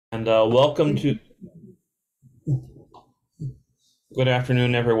Welcome to good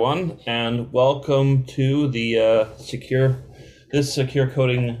afternoon, everyone, and welcome to the secure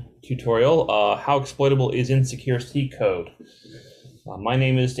coding tutorial. How exploitable is insecure C code? My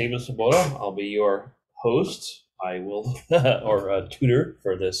name is David Svoboda. I'll be your host. I will or tutor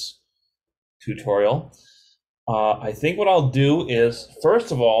for this tutorial. I think what I'll do is,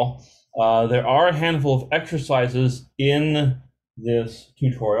 first of all, there are a handful of exercises in this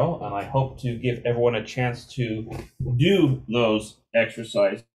tutorial, and I hope to give everyone a chance to do those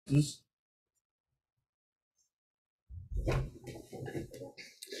exercises.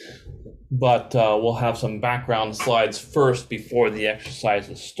 But we'll have some background slides first before the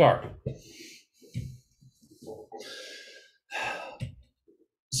exercises start.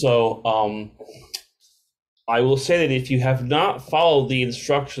 So I will say that if you have not followed the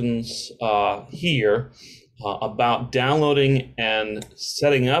instructions here about downloading and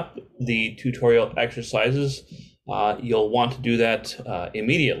setting up the tutorial exercises, you'll want to do that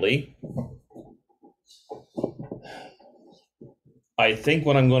immediately. I think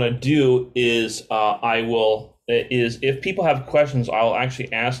what I'm going to do is if people have questions, I'll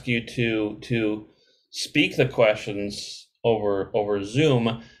actually ask you to speak the questions over Zoom,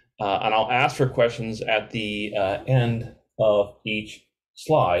 and I'll ask for questions at the end of each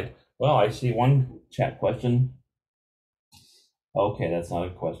slide. Well, I see one chat question. Okay, that's not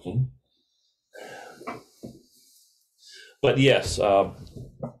a question. But yes,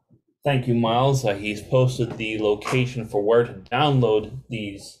 thank you, Miles. He's posted the location for where to download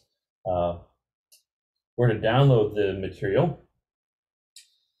these, where to download the material.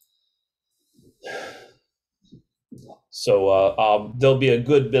 So there'll be a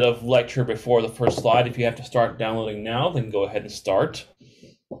good bit of lecture before the first slide. If you have to start downloading now, then go ahead and start.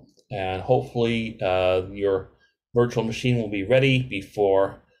 And hopefully your virtual machine will be ready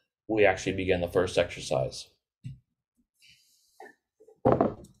before we actually begin the first exercise.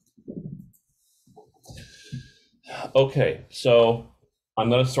 Okay, so I'm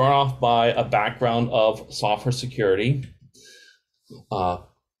going to start off by a background of software security. I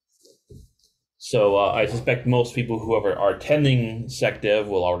suspect most people who are attending SecDev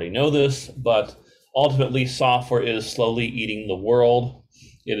will already know this, but ultimately software is slowly eating the world.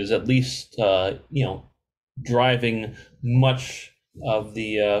 It is at least, driving much of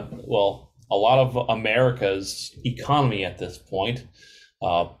the, a lot of America's economy at this point.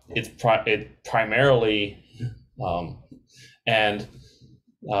 It primarily,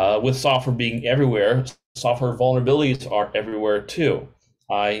 with software being everywhere, software vulnerabilities are everywhere too.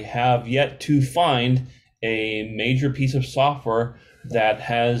 I have yet to find a major piece of software that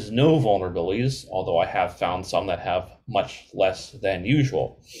has no vulnerabilities, although I have found some that have much less than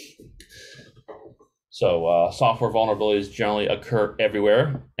usual. So software vulnerabilities generally occur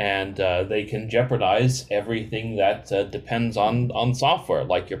everywhere, and they can jeopardize everything that depends on software,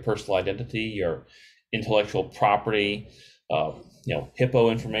 like your personal identity, your intellectual property, HIPAA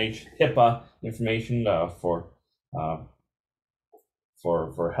information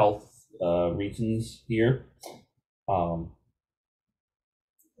for health reasons here.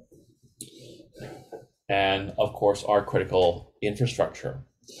 And of course, our critical infrastructure.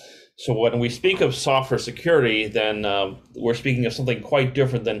 So when we speak of software security, then we're speaking of something quite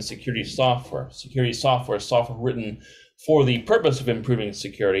different than security software. Security software is software written for the purpose of improving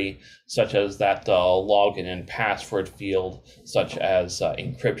security, such as that login and password field, such as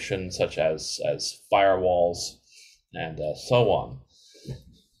encryption, such as firewalls, and so on.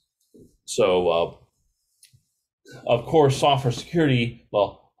 So, of course, software security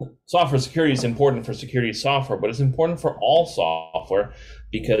is important for security software, but it's important for all software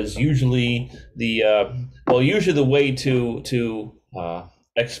because usually the way to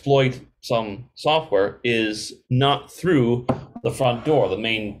exploit some software is not through the front door, the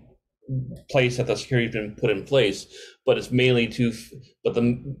main place that the security has been put in place, but it's mainly but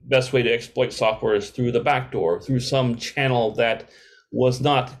the best way to exploit software is through the back door, through some channel that was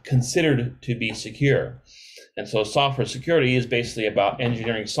not considered to be secure. And so software security is basically about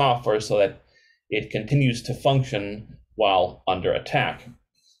engineering software so that it continues to function while under attack.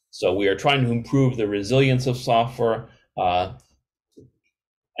 So we are trying to improve the resilience of software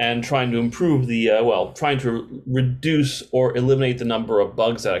and trying to improve trying to reduce or eliminate the number of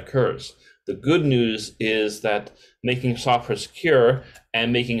bugs that occurs. The good news is that making software secure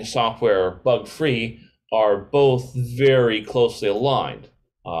and making software bug-free are both very closely aligned.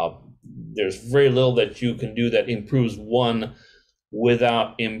 There's very little that you can do that improves one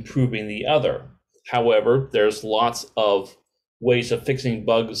without improving the other. However, there's lots of ways of fixing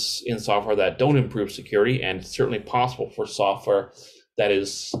bugs in software that don't improve security, and it's certainly possible for software that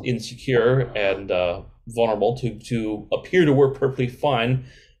is insecure and vulnerable to appear to work perfectly fine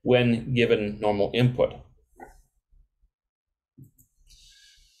when given normal input.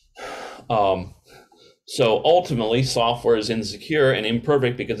 So ultimately, software is insecure and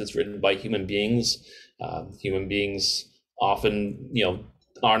imperfect because it's written by human beings. Human beings often,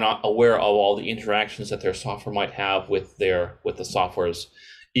 are not aware of all the interactions that their software might have with the software's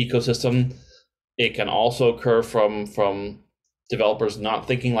ecosystem. It can also occur from developers not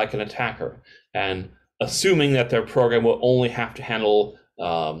thinking like an attacker and assuming that their program will only have to handle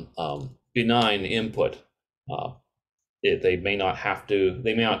benign input. They may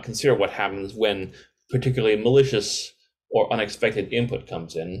not consider what happens when particularly malicious or unexpected input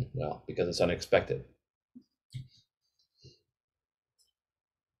comes in, well, because it's unexpected.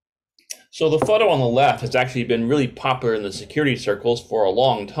 So the photo on the left has actually been really popular in the security circles for a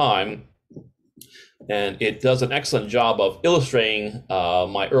long time, and it does an excellent job of illustrating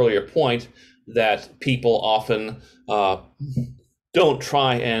my earlier point that people often don't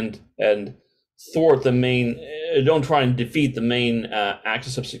try and thwart the main, don't try and defeat the main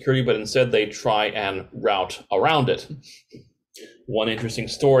axis of security, but instead they try and route around it. One interesting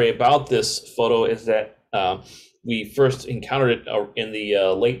story about this photo is that we first encountered it in the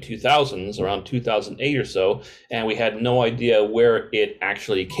late 2000s, around 2008 or so, and we had no idea where it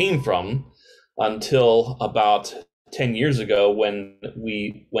actually came from until about 10 years ago when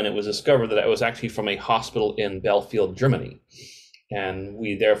it was discovered that it was actually from a hospital in Belfield, Germany. And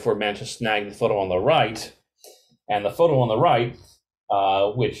we therefore managed to snag the photo on the right. And the photo on the right,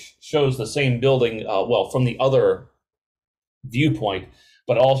 which shows the same building, from the other viewpoint,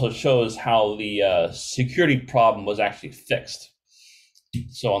 but also shows how the security problem was actually fixed.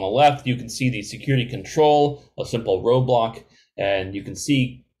 So on the left, you can see the security control, a simple roadblock, and you can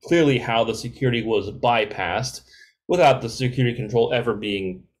see clearly how the security was bypassed without the security control ever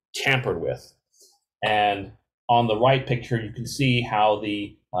being tampered with. And on the right picture, you can see how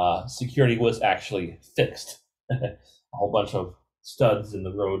the security was actually fixed. A whole bunch of studs in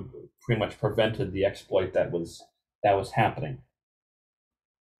the road pretty much prevented the exploit that was happening.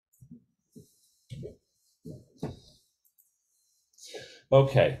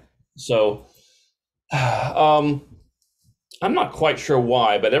 Okay, so I'm not quite sure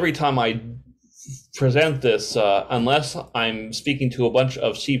why, but every time I present this, unless I'm speaking to a bunch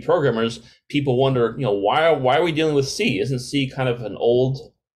of C programmers, people wonder, why are we dealing with C? Isn't C kind of an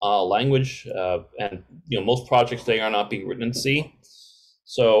old language? And most projects today are not being written in C.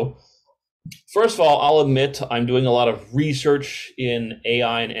 So first of all, I'll admit I'm doing a lot of research in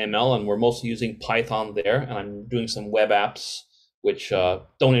AI and ML, and we're mostly using Python there, and I'm doing some web apps which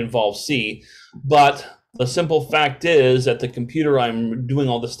don't involve C. But the simple fact is that the computer I'm doing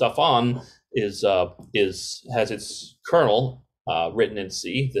all this stuff on has its kernel written in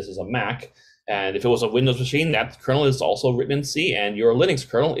C. This is a Mac, and if it was a Windows machine, that kernel is also written in C, and your Linux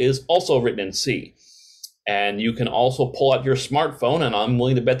kernel is also written in C. And you can also pull out your smartphone, and I'm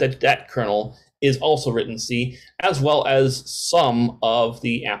willing to bet that that kernel is also written in C, as well as some of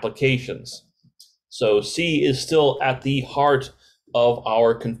the applications. So C is still at the heart of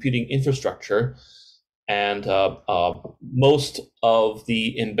our computing infrastructure, and most of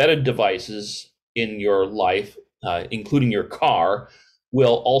the embedded devices in your life, including your car,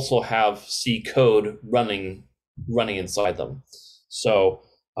 will also have C code running inside them. So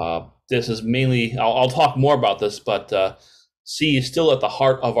this is mainly, I'll talk more about this, but C is still at the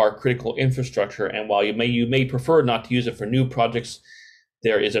heart of our critical infrastructure. And while you may prefer not to use it for new projects,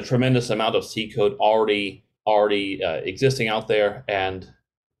 there is a tremendous amount of C code already existing out there, and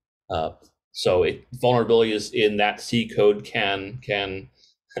so vulnerabilities in that C code can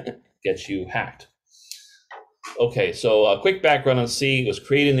get you hacked. Okay, so a quick background on C. It was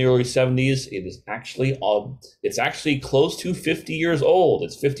created in the early 70s. It is actually it's actually close to 50 years old.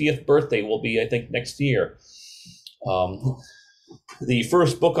 Its 50th birthday will be, I think, next year. The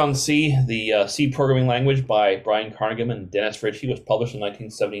first book on C, the C programming language by Brian Carnegie and Dennis Ritchie, was published in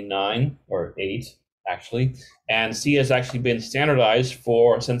 1979 or 8, actually. And C has actually been standardized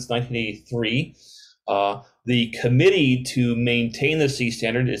since 1983. The committee to maintain the C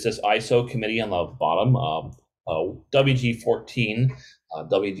standard is this ISO committee on the bottom, WG14.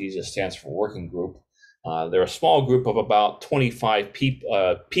 WG just stands for Working Group. They're a small group of about 25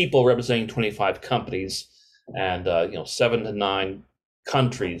 people representing 25 companies, and 7 to 9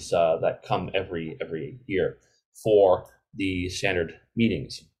 countries that come every year for the standard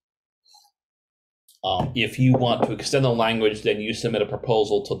meetings. If you want to extend the language, then you submit a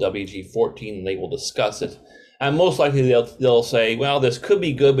proposal to WG14 and they will discuss it. And most likely they'll say, well, this could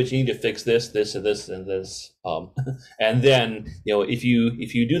be good, but you need to fix this, this, and this, and this. And then, if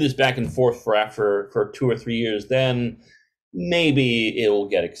you do this back and forth for 2 or 3 years, then maybe it will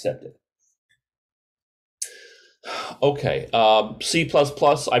get accepted. Okay, C++.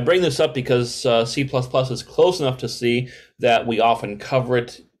 I bring this up because C++ is close enough to C that we often cover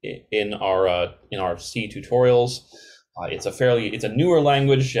it in our C tutorials. It's a newer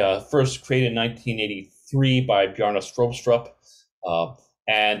language, first created in 1983 by Bjarne Stroustrup,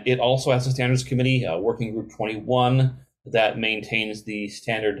 and it also has a standards committee, Working Group 21, that maintains the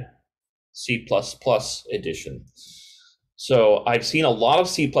standard C++ edition. So I've seen a lot of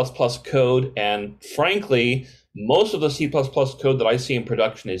C++ code, and frankly, most of the C++ code that I see in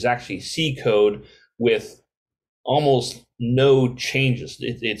production is actually C code with almost no changes.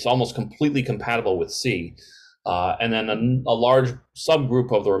 It's almost completely compatible with C. And then a large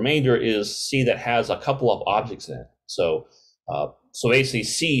subgroup of the remainder is C that has a couple of objects in it. So basically,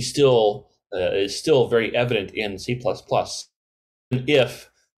 C is still very evident in C++.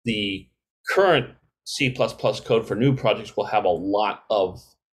 If the current C++ code for new projects will have a lot of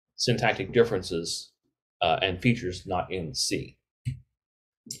syntactic differences and features not in C.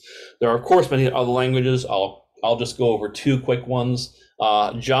 There are, of course, many other languages. I'll just go over 2 quick ones.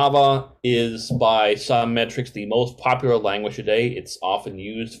 Java is, by some metrics, the most popular language today. It's often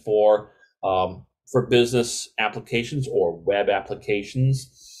used for business applications or web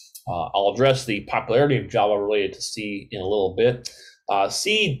applications. I'll address the popularity of Java related to C in a little bit.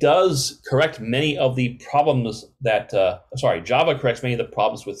 C does correct many of the problems that, Java corrects many of the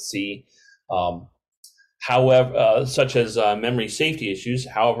problems with C. However, such as memory safety issues.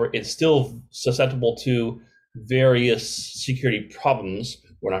 However, it's still susceptible to various security problems.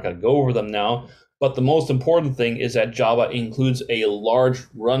 We're not going to go over them now, but the most important thing is that Java includes a large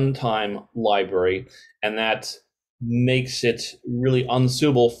runtime library, and that makes it really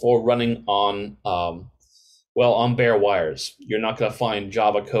unsuitable for running on bare wires. You're not going to find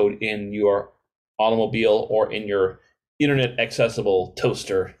Java code in your automobile or in your internet accessible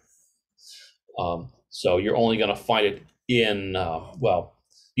toaster. So you're only going to find it in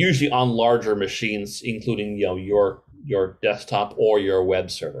usually on larger machines, including your desktop or your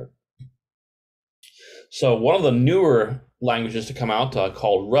web server. So one of the newer languages to come out,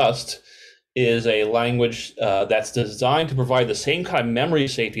 called Rust, is a language that's designed to provide the same kind of memory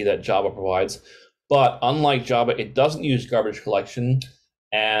safety that Java provides, but unlike Java, it doesn't use garbage collection,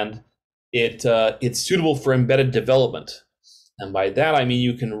 and it's suitable for embedded development. And by that I mean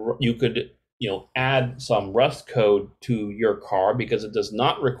you could add some Rust code to your car because it does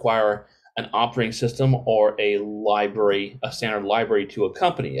not require an operating system or a standard library to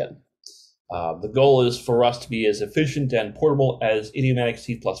accompany it. The goal is for Rust to be as efficient and portable as idiomatic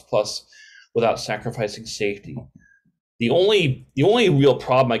C++ without sacrificing safety. The only real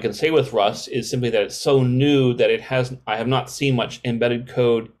problem I can say with Rust is simply that it's so new that I have not seen much embedded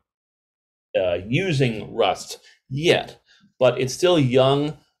code using Rust yet, but it's still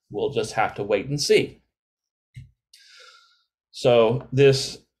young. We'll just have to wait and see. So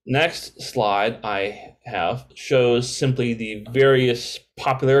this next slide I have shows simply the various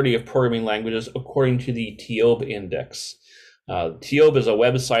popularity of programming languages according to the TIOB index. TIOB is a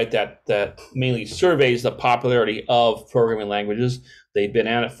website that mainly surveys the popularity of programming languages. They've been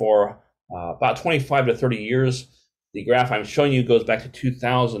at it for about 25 to 30 years. The graph I'm showing you goes back to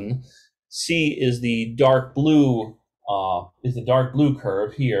 2000. C is the dark blue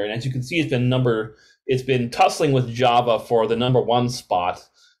curve here, and as you can see, it's been tussling with Java for the #1 spot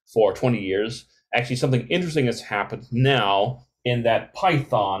for 20 years. Actually, something interesting has happened now in that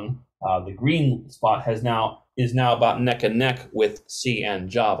Python, the green spot, is now about neck and neck with C and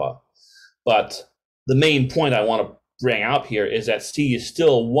Java. But the main point I want to bring out here is that C is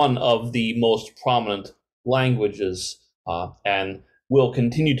still one of the most prominent languages and will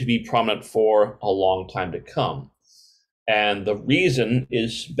continue to be prominent for a long time to come. And the reason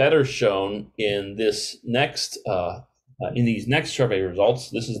is better shown in these next survey results.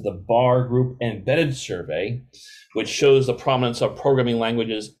 This is the Bar Group Embedded Survey, which shows the prominence of programming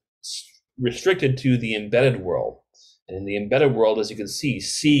languages restricted to the embedded world. And in the embedded world, as you can see,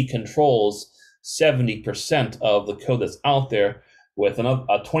 C controls 70% of the code that's out there, with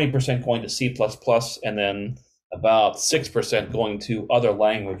a 20% going to C++, and then about 6% going to other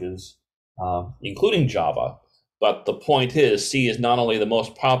languages, including Java. But the point is, C is not only the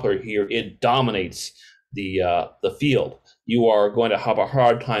most popular here, it dominates the field. You are going to have a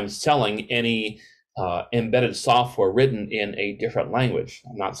hard time selling any embedded software written in a different language.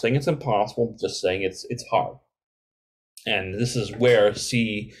 I'm not saying it's impossible, I'm just saying it's hard. And this is where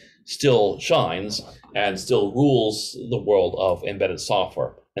C still shines and still rules the world of embedded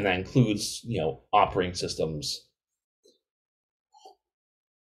software, and that includes, operating systems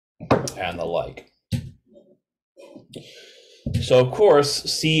and the like. So of course,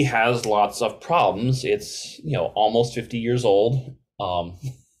 C has lots of problems. It's almost 50 years old,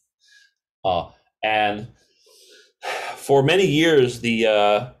 and for many years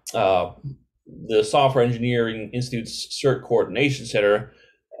the Software Engineering Institute's CERT Coordination Center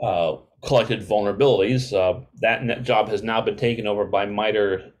collected vulnerabilities. That job has now been taken over by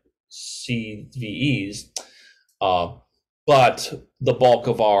MITRE CVEs. But the bulk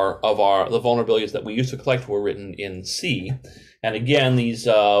of the vulnerabilities that we used to collect were written in C, and again, these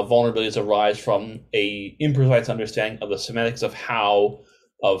vulnerabilities arise from a imprecise understanding of the semantics of how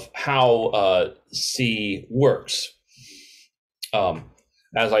C works.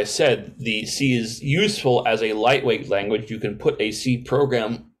 As I said, the C is useful as a lightweight language. You can put a C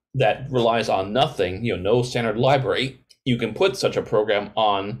program that relies on nothing, no standard library. You can put such a program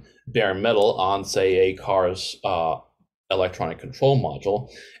on bare metal on, say, a car's electronic control module,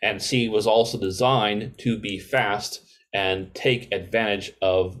 and C was also designed to be fast and take advantage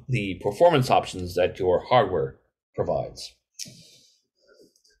of the performance options that your hardware provides.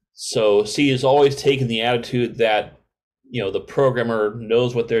 So C has always taken the attitude that the programmer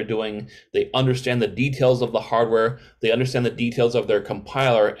knows what they're doing, they understand the details of the hardware, they understand the details of their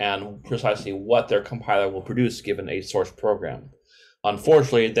compiler and precisely what their compiler will produce given a source program.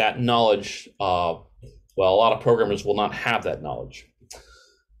 Unfortunately, that knowledge, a lot of programmers will not have that knowledge.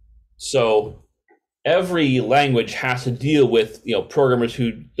 So every language has to deal with programmers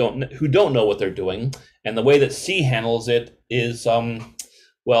who don't know what they're doing, and the way that C handles it is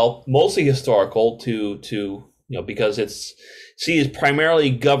mostly historical because C is primarily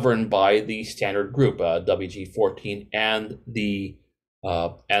governed by the standard group WG14 and the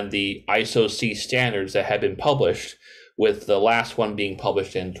ISO C standards that have been published, with the last one being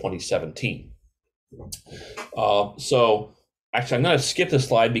published in 2017. So actually, I'm going to skip this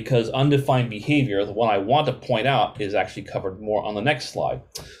slide because undefined behavior, the one I want to point out, is actually covered more on the next slide.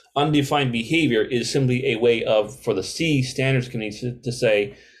 Undefined behavior is simply a way for the C standards committee to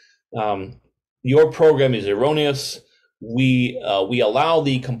say, your program is erroneous. We allow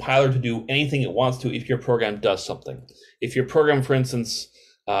the compiler to do anything it wants to if your program does something. If your program, for instance,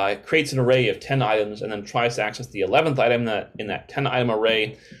 creates an array of 10 items and then tries to access the 11th item in that 10-item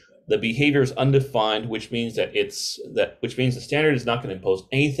array, the behavior is undefined, which means the standard is not going to impose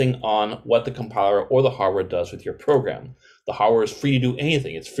anything on what the compiler or the hardware does with your program. The hardware is free to do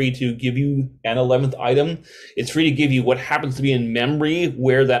anything. It's free to give you an 11th item. It's free to give you what happens to be in memory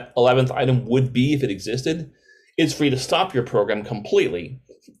where that 11th item would be if it existed. It's free to stop your program completely.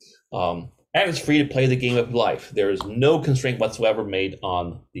 And it's free to play the game of life. There is no constraint whatsoever made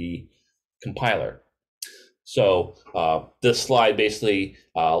on the compiler. So this slide basically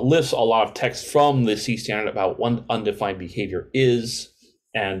lists a lot of text from the C standard about what undefined behavior is,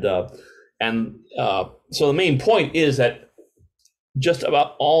 and so the main point is that just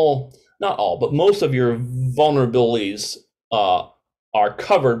about not all, but most of your vulnerabilities are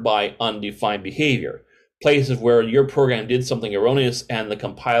covered by undefined behavior. Places where your program did something erroneous and the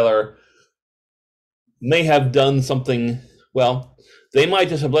compiler may have done something, they might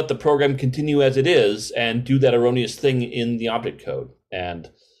just have let the program continue as it is and do that erroneous thing in the object code. And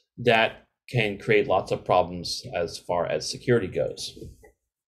that can create lots of problems as far as security goes.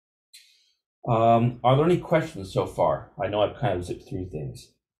 Are there any questions so far? I know I've kind of zipped through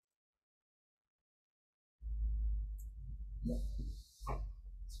things.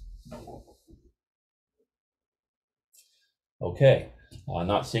 Okay,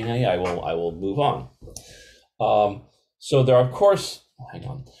 not seeing any, I will move on. So there are, of course,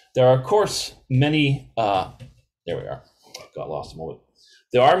 many, there we are, got lost a moment.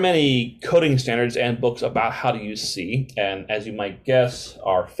 There are many coding standards and books about how to use C, and as you might guess,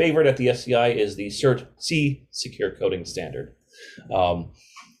 our favorite at the SCI is the CERT C Secure Coding Standard.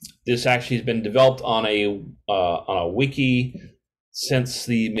 This actually has been developed on a wiki since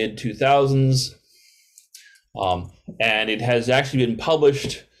the mid-2000s, and it has actually been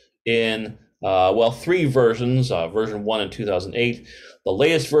published in 3 versions, version 1 in 2008. The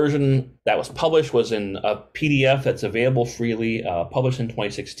latest version that was published was in a PDF that's available freely, published in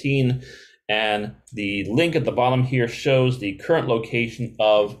 2016. And the link at the bottom here shows the current location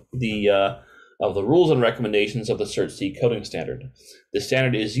of the rules and recommendations of the CERT C coding standard. The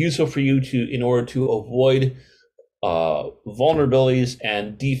standard is useful for you in order to avoid vulnerabilities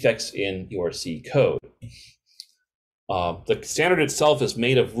and defects in your C code. The standard itself is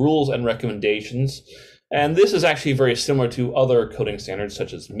made of rules and recommendations, And this is actually very similar to other coding standards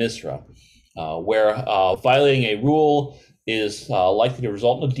such as MISRA, where violating a rule is likely to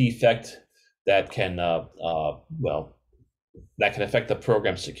result in a defect that can, well, that can affect the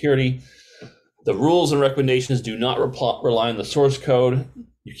program's security. The rules and recommendations do not rely on the source code.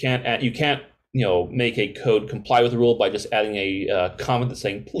 You can't make a code comply with the rule by just adding a comment that's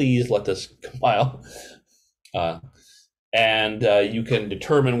saying, please let this compile. And you can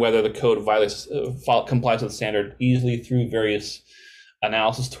determine whether the code complies with the standard easily through various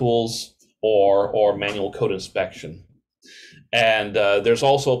analysis tools or manual code inspection. And there's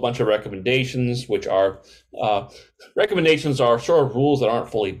also a bunch of recommendations, which are recommendations are sort of rules that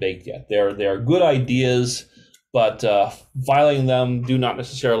aren't fully baked yet. They're good ideas, but violating them do not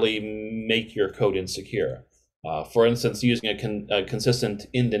necessarily make your code insecure. For instance, using a consistent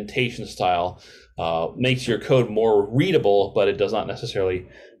indentation style makes your code more readable, but it does not necessarily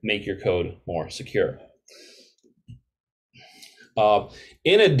make your code more secure.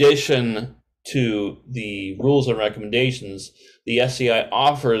 In addition to the rules and recommendations, the SCI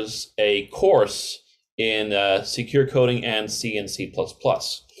offers a course in secure coding and C and C++.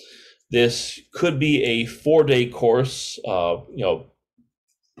 This could be a 4-day course,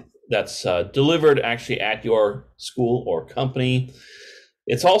 that's delivered actually at your school or company.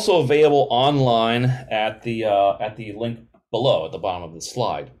 It's also available online at the link below at the bottom of the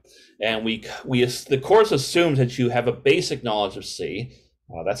slide. And the course assumes that you have a basic knowledge of C.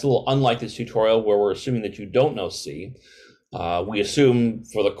 That's a little unlike this tutorial where we're assuming that you don't know C. We assume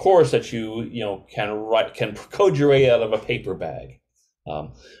for the course that you can code your way out of a paper bag.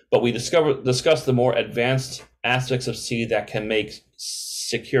 But we discuss the more advanced aspects of C that can make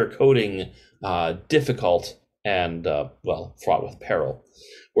secure coding difficult and fraught with peril.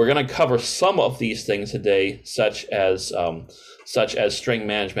 We're going to cover some of these things today, such as string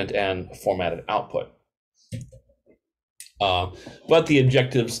management and formatted output. But the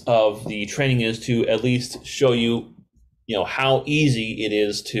objectives of the training is to at least show you, how easy it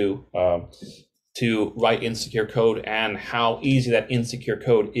is to write insecure code and how easy that insecure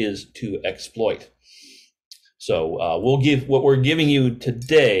code is to exploit. So what we're giving you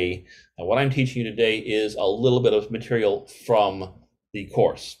today, what I'm teaching you today is a little bit of material from the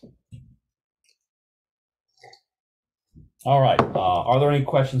course. All right, are there any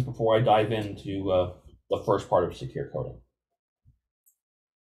questions before I dive into the first part of secure coding?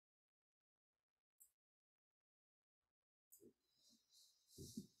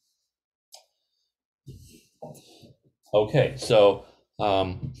 Okay, so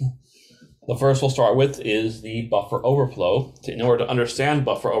the first we'll start with is the buffer overflow. In order to understand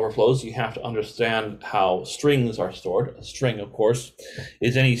buffer overflows, you have to understand how strings are stored. A string, of course,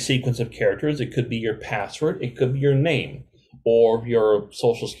 is any sequence of characters. It could be your password, it could be your name, or your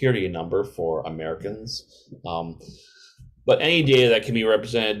social security number for Americans. But any data that can be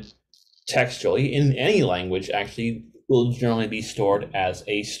represented textually in any language actually will generally be stored as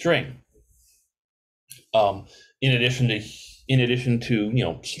a string. In addition to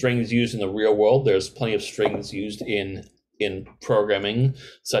strings used in the real world, there's plenty of strings used in programming,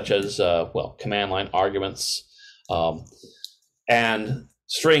 such as command line arguments, and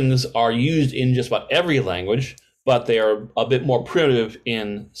strings are used in just about every language, but they are a bit more primitive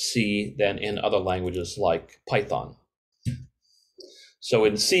in C than in other languages like Python. So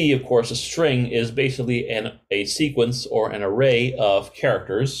in C, of course, a string is basically a sequence or an array of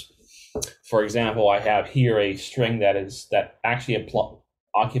characters. For example, I have here a string that actually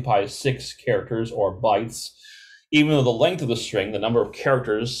occupies 6 characters or bytes, even though the length of the string, the number of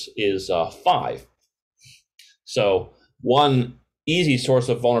characters, is 5. So one easy source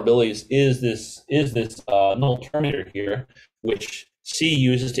of vulnerabilities is this null terminator here, which C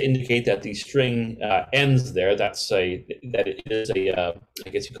uses to indicate that the string ends there. That it is I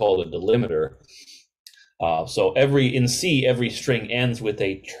guess you call it a delimiter. So in C, every string ends with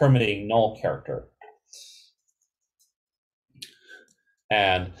a terminating null character.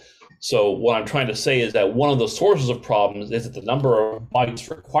 And so what I'm trying to say is that one of the sources of problems is that the number of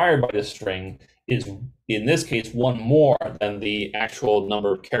bytes required by this string is, in this case, one more than the actual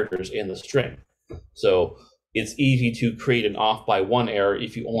number of characters in the string. So it's easy to create an off by 1 error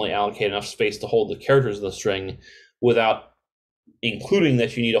if you only allocate enough space to hold the characters in the string without including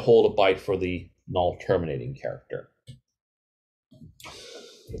that you need to hold a byte for the null terminating character.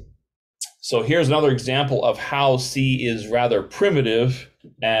 So here's another example of how C is rather primitive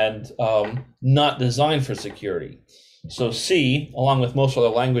and not designed for security. So C, along with most other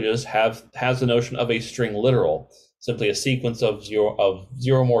languages, has the notion of a string literal, simply a sequence of zero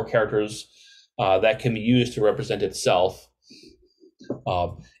or more characters that can be used to represent itself.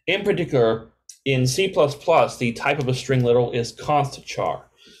 In particular, In C++, the type of a string literal is const char.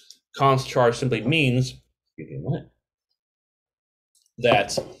 Const char simply means,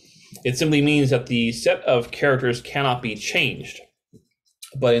 that it simply means that the set of characters cannot be changed.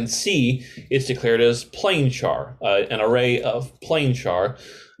 But in C, it's declared as plain char, an array of plain char,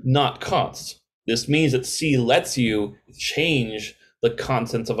 not const. This means that C lets you change the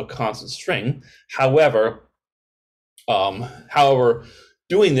contents of a constant string. However,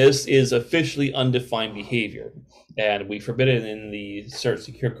 doing this is officially undefined behavior, and we forbid it in the CERT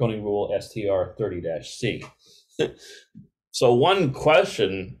secure coding rule STR30-C. So one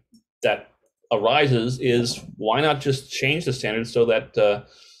question that arises is, why not just change the standard so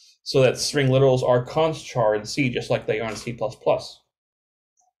that string literals are const char in C, just like they are in C++?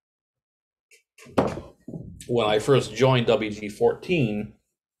 When I first joined WG14,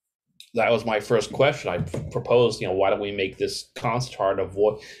 that was my first question. I proposed, why don't we make this const char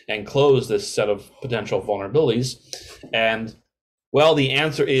and close this set of potential vulnerabilities? And well, the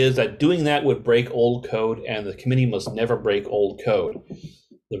answer is that doing that would break old code, and the committee must never break old code.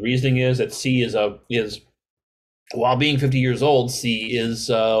 The reasoning is that C is while being 50 years old, C is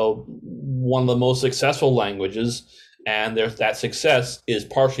one of the most successful languages, and that success is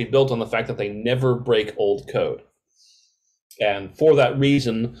partially built on the fact that they never break old code. And for that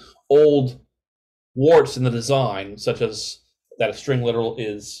reason, old warts in the design, such as that a string literal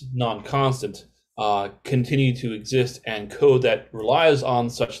is non-constant, continue to exist, and code that relies on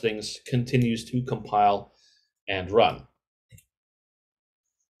such things continues to compile and run.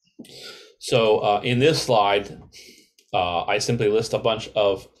 So in this slide, I simply list a bunch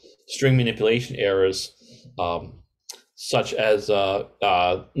of string manipulation errors, such as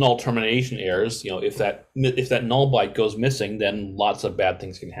null termination errors. If that null byte goes missing, then lots of bad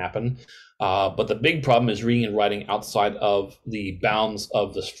things can happen. But the big problem is reading and writing outside of the bounds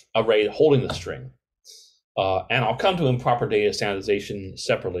of the array holding the string. And I'll come to improper data standardization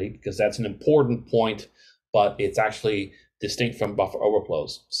separately, because that's an important point, but it's actually distinct from buffer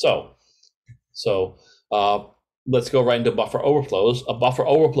overflows. So let's go right into buffer overflows. A buffer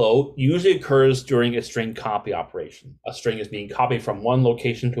overflow usually occurs during a string copy operation. A string is being copied from one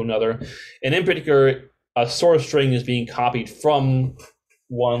location to another, and in particular, a source string is being copied from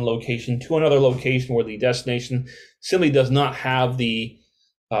one location to another location where the destination simply does not have the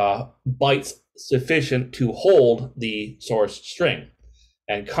bytes sufficient to hold the source string,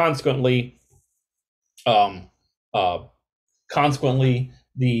 and consequently,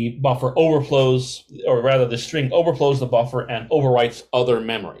 the buffer overflows, or rather the string overflows the buffer and overwrites other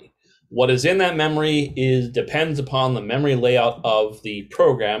memory. What is in that memory depends upon the memory layout of the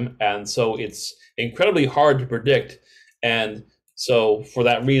program, and so it's incredibly hard to predict. And so for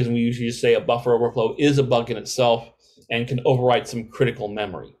that reason, we usually just say a buffer overflow is a bug in itself and can overwrite some critical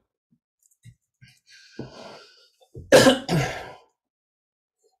memory.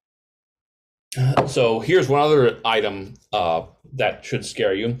 So here's one other item that should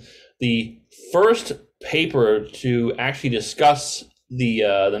scare you. The first paper to actually discuss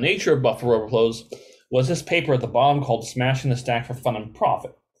the nature of buffer overflows was this paper at the bottom called Smashing the Stack for Fun and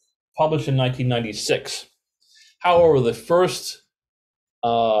Profit, published in 1996. However, the first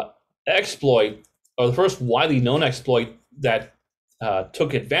exploit, or the first widely known exploit that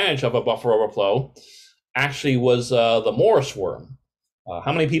took advantage of a buffer overflow actually was the Morris worm.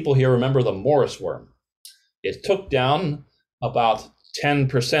 How many people here remember the Morris worm? It took down about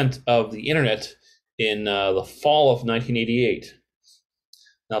 10% of the internet in the fall of 1988.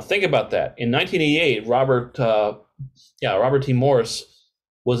 Now think about that. In 1988, Robert T. Morris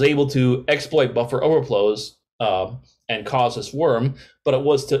was able to exploit buffer overflows and cause this worm, but it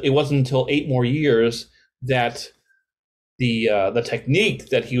wasn't until 8 more years that the technique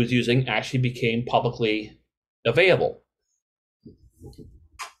that he was using actually became publicly available.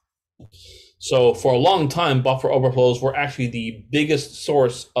 So for a long time, buffer overflows were actually the biggest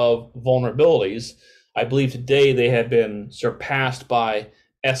source of vulnerabilities. I believe today they have been surpassed by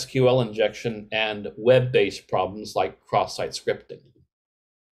SQL injection and web-based problems like cross-site scripting.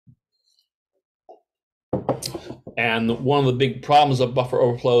 And one of the big problems of buffer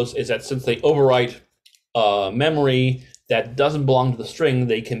overflows is that since they overwrite memory that doesn't belong to the string,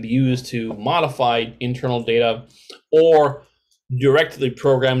 they can be used to modify internal data or directly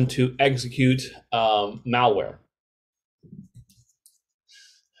programmed to execute malware.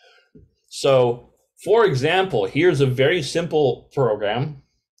 So, for example, here's a very simple program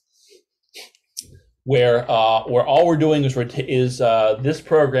where all we're doing is this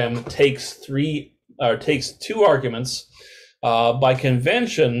program takes 2 arguments. By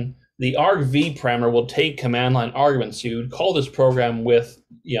convention, the argv parameter will take command line arguments. So you would call this program with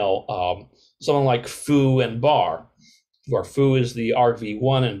something like foo and bar, where foo is the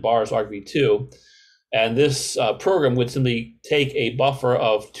argv1 and bar is argv2. And this program would simply take a buffer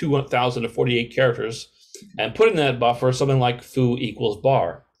of 2,048 characters and put in that buffer something like foo equals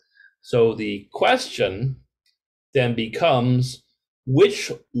bar. So the question then becomes,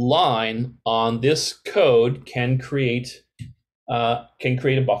 which line on this code can create a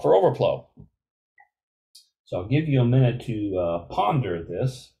buffer overflow? So I'll give you a minute to ponder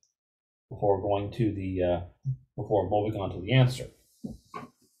this before moving on to the answer.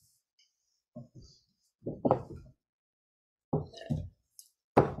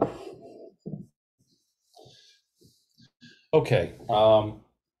 Okay.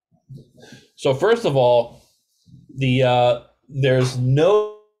 So first of all, there's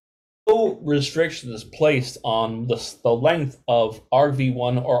no restrictions placed on the length of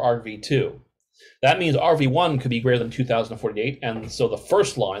argv1 or argv2. That means argv1 could be greater than 2048, and so the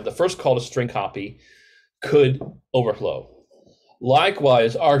first line, the first call to string copy, could overflow.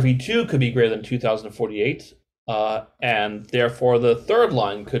 Likewise, argv2 could be greater than 2048, and therefore the third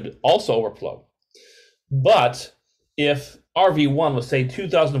line could also overflow. But if argv1 was, say,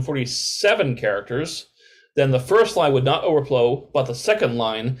 2047 characters, then the first line would not overflow, but the second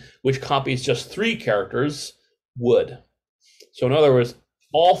line, which copies just 3 characters, would. So in other words,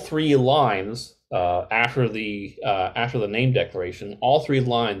 all 3 lines after the name declaration, all 3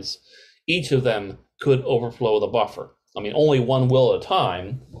 lines, each of them could overflow the buffer. I mean, only one will at a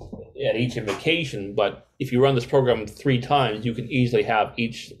time at each invocation, but if you run this program 3 times, you can easily have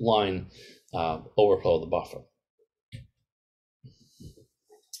each line overflow the buffer.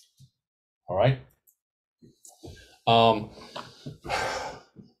 All right. I'm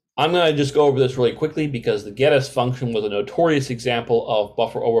going to just go over this really quickly because the getS function was a notorious example of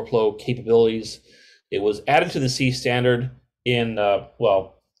buffer overflow capabilities. It was added to the C standard in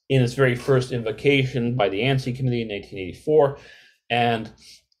its very first invocation by the ANSI committee in 1984. And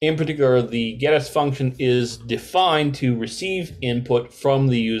in particular, the getS function is defined to receive input from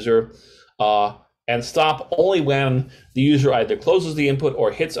the user and stop only when the user either closes the input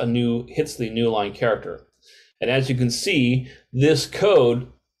or hits the new line character. And as you can see, this code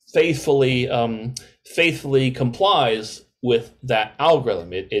faithfully complies with that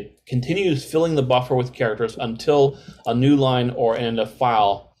algorithm. It continues filling the buffer with characters until a new line or an end of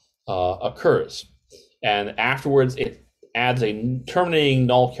file occurs. And afterwards, it adds a terminating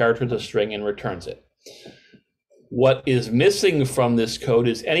null character to the string and returns it. What is missing from this code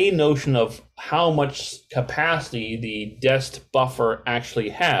is any notion of how much capacity the dest buffer actually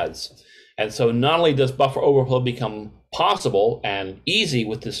has. And so not only does buffer overflow become possible and easy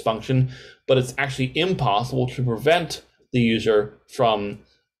with this function, but it's actually impossible to prevent the user from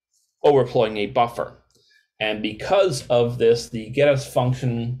overflowing a buffer. And because of this, the getS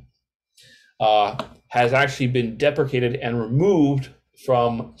function has actually been deprecated and removed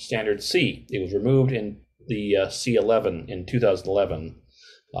from standard C. It was removed in the C11 in 2011.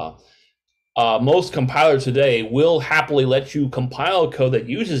 Most compilers today will happily let you compile code that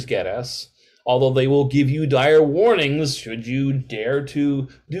uses getS, although they will give you dire warnings should you dare to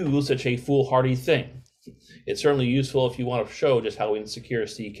do such a foolhardy thing. It's certainly useful if you want to show just how insecure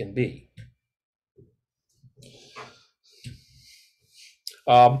C can be.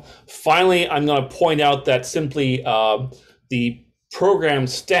 Finally, I'm going to point out that simply the program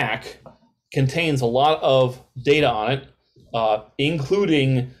stack contains a lot of data on it,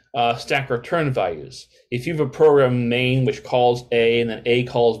 including stack return values. If you have a program main which calls A and then A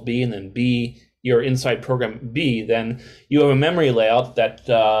calls B and then B, you're inside program B, then you have a memory layout that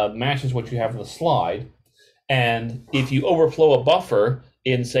matches what you have in the slide. And if you overflow a buffer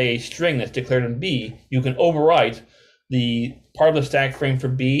in, say, a string that's declared in B, you can overwrite the part of the stack frame for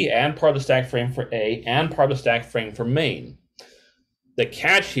B and part of the stack frame for A and part of the stack frame for main. The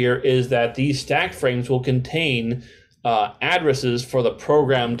catch here is that these stack frames will contain addresses for the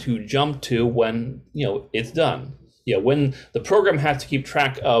program to jump to when it's done. When the program has to keep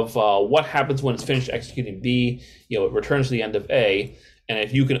track of what happens when it's finished executing B, it returns to the end of A, and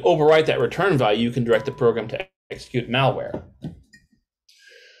if you can overwrite that return value, you can direct the program to execute malware.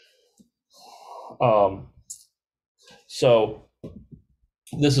 So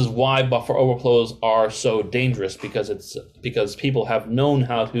this is why buffer overflows are so dangerous, because people have known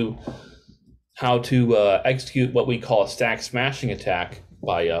how to execute what we call a stack smashing attack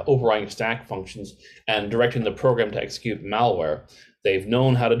by overriding stack functions and directing the program to execute malware. They've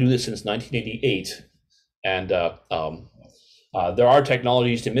known how to do this since 1988, and there are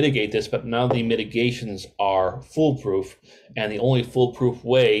technologies to mitigate this, but none of the mitigations are foolproof, and the only foolproof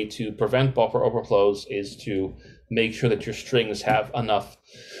way to prevent buffer overflows is to make sure that your strings have enough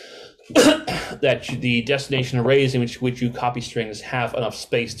that the destination arrays in which you copy strings have enough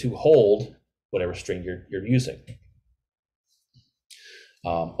space to hold whatever string you're using.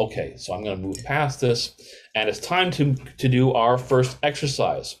 Okay, so I'm going to move past this, and it's time to do our first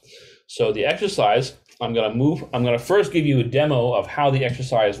exercise. So the exercise, I'm going to first give you a demo of how the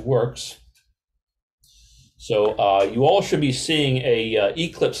exercise works. So you all should be seeing a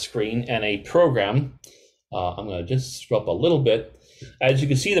Eclipse screen and a program. I'm going to just scroll up a little bit. As you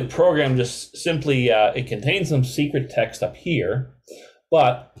can see, the program just simply, it contains some secret text up here,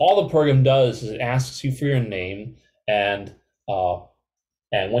 but all the program does is it asks you for your name, and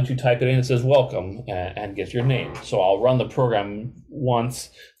once you type it in, it says welcome and gets your name. So I'll run the program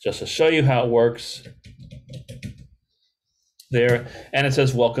once just to show you how it works. There, and it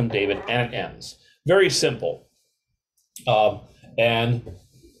says welcome David, and it ends. Very simple. And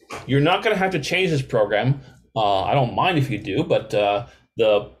you're not going to have to change this program. I don't mind if you do, but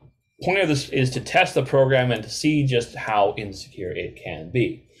the point of this is to test the program and to see just how insecure it can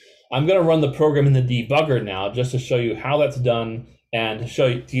be. I'm going to run the program in the debugger now just to show you how that's done and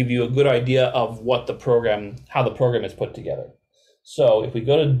to give you a good idea of what the program, how the program is put together. So if we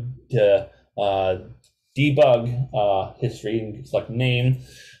go to debug history and select name,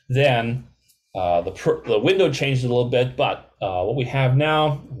 then the window changed a little bit, but what we have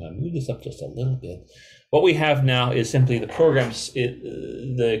now, I'm going to move this up just a little bit. What we have now is simply the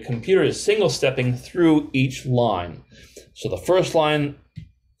the computer is single stepping through each line. So the first line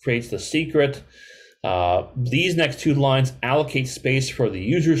creates the secret. These next two lines allocate space for the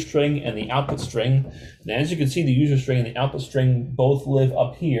user string and the output string. And as you can see, the user string and the output string both live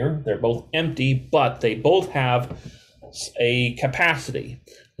up here. They're both empty, but they both have a capacity.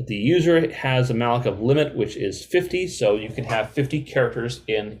 The user has a malloc limit, which is 50, so you can have 50 characters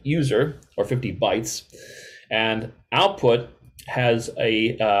in user, or 50 bytes. And output has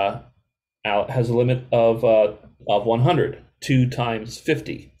a limit of 100, 2 times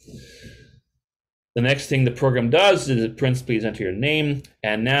 50. The next thing the program does is it prints please enter your name,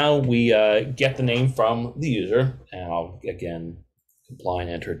 and now we get the name from the user. And I'll again comply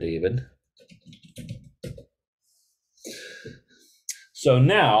and enter David. So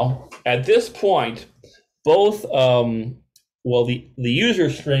now, at this point, both, well, the user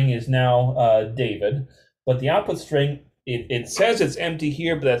string is now David, but the output string, it says it's empty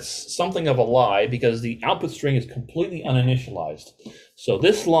here, but that's something of a lie because the output string is completely uninitialized. So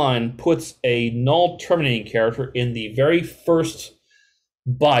this line puts a null terminating character in the very first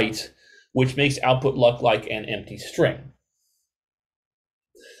byte, which makes output look like an empty string.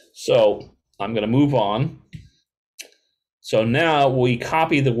 So I'm going to move on. So now we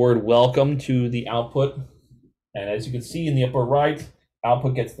copy the word welcome to the output. And as you can see in the upper right,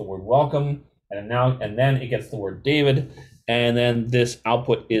 output gets the word welcome, and then it gets the word David, and then this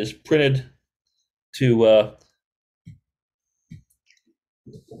output is printed to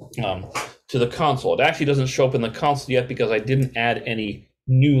the console. It actually doesn't show up in the console yet because I didn't add any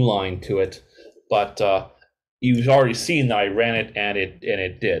new line to it, but you've already seen that I ran it and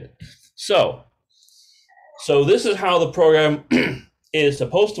it did. So this is how the program is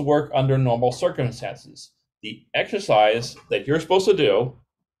supposed to work under normal circumstances. The exercise that you're supposed to do,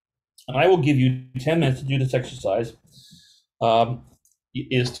 and I will give you 10 minutes to do this exercise,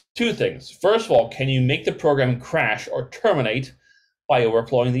 is two things. First of all, can you make the program crash or terminate by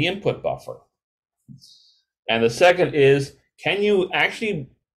overflowing the input buffer? And the second is, can you actually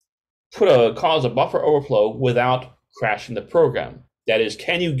cause a buffer overflow without crashing the program? That is,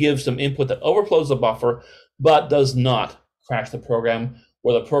 can you give some input that overflows the buffer but does not crash the program,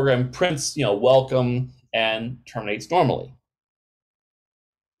 where the program prints, welcome and terminates normally?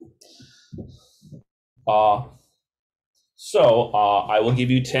 So I will give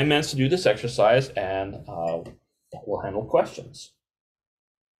you 10 minutes to do this exercise, and we'll handle questions.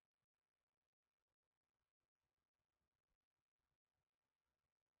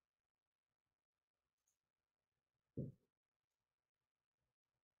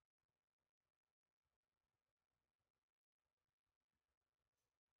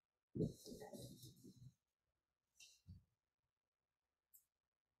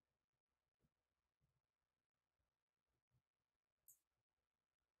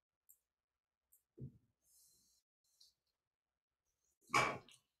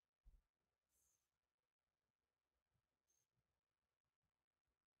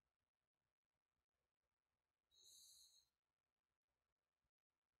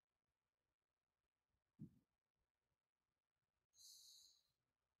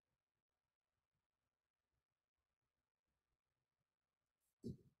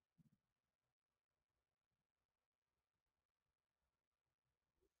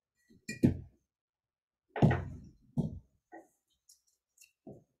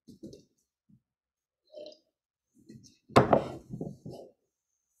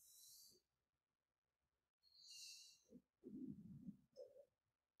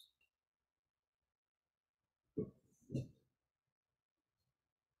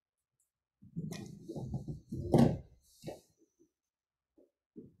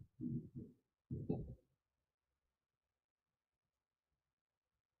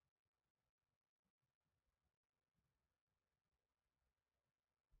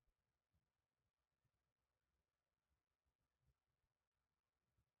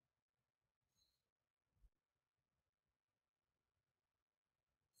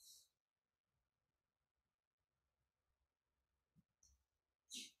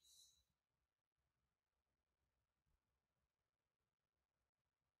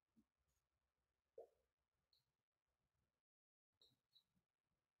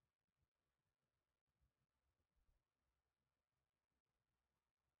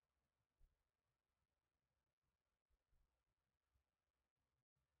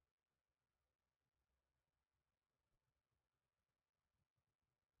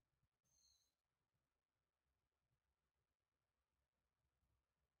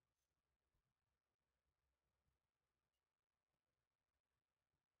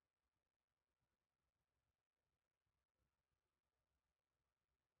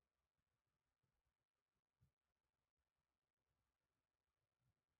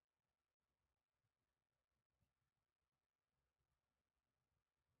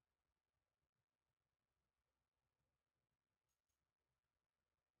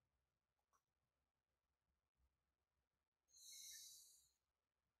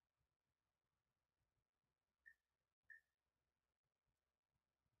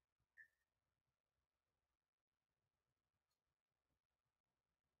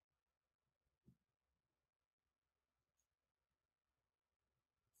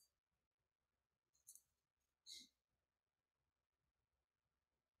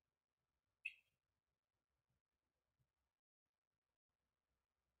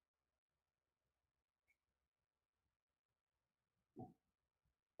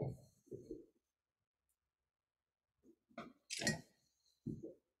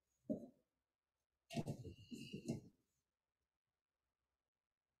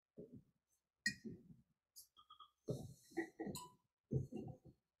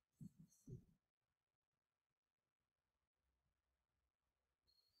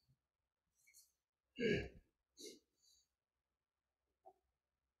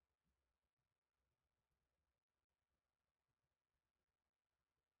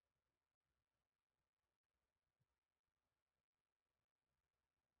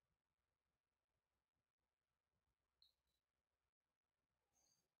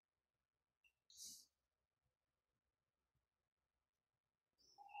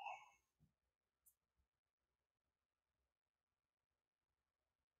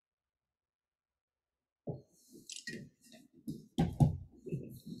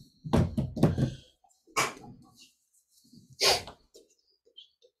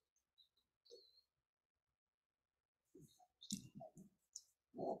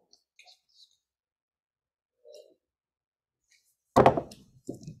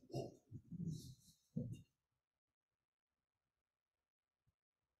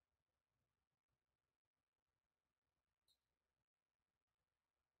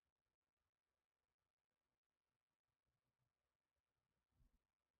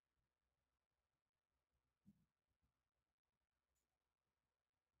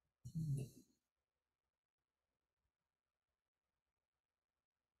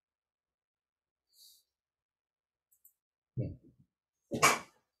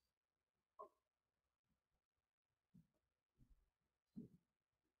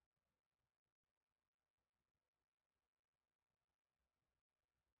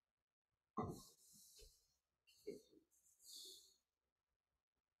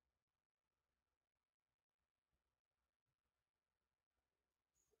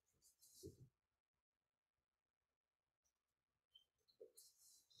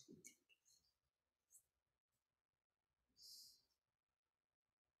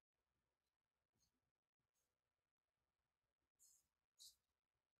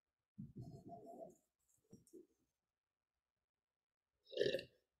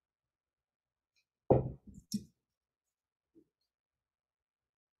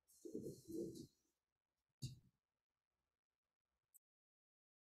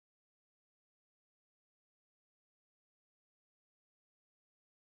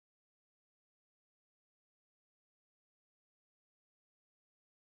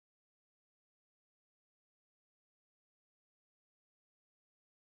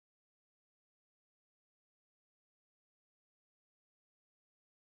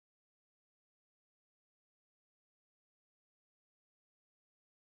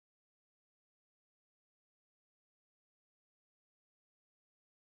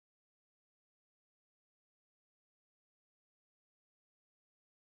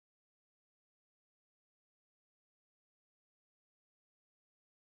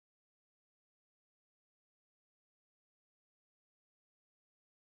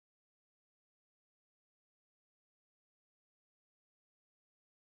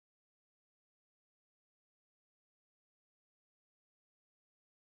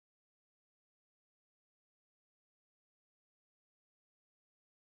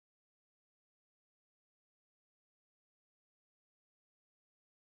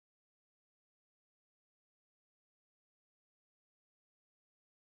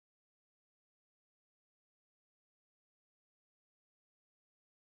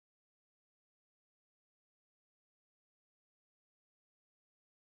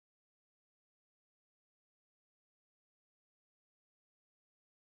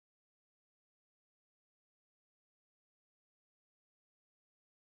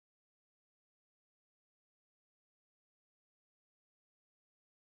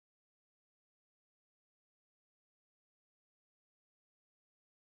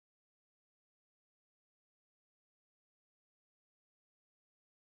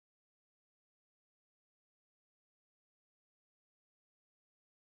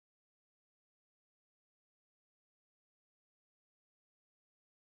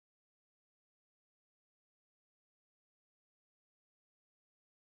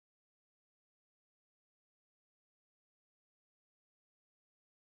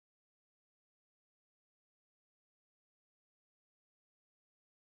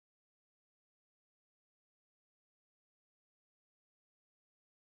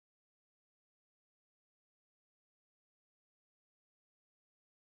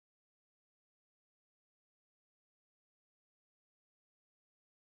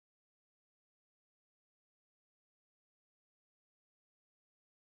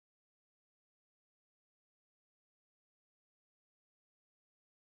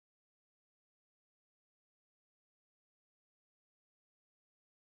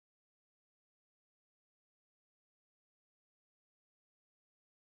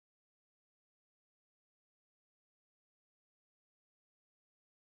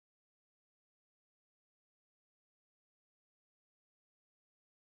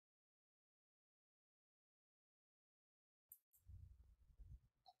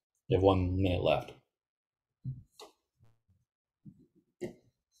 We have 1 minute left.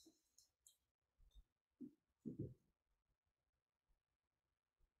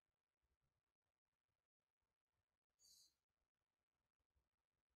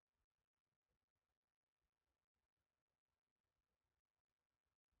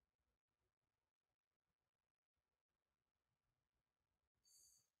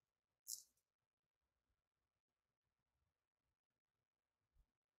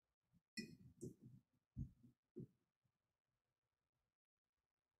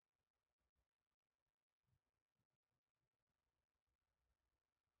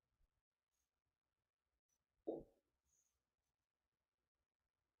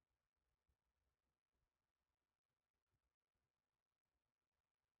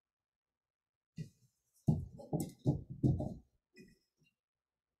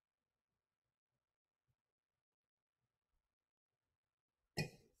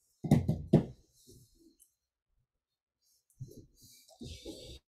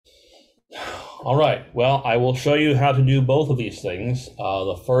 All right, well, I will show you how to do both of these things.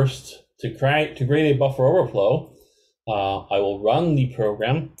 The first, to create a buffer overflow, I will run the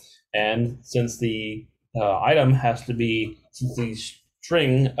program, and since the item has to be, since the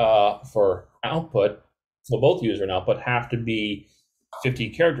string for output, well, both user and output have to be 50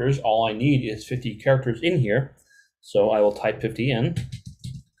 characters, all I need is 50 characters in here. So I will type 50 in.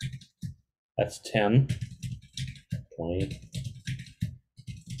 That's 10, 20,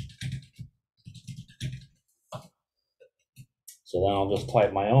 so then I'll just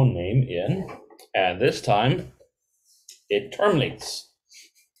type my own name in, and this time it terminates.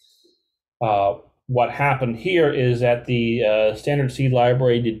 What happened here is that the standard C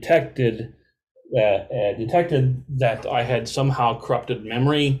library detected that I had somehow corrupted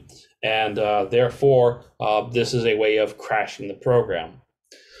memory, and therefore this is a way of crashing the program.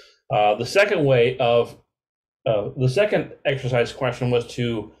 The second exercise question was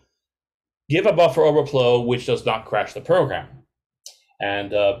to give a buffer overflow which does not crash the program.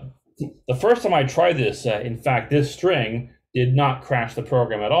 And the first time I tried this, in fact, this string did not crash the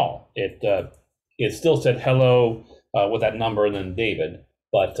program at all. It still said hello with that number and then David,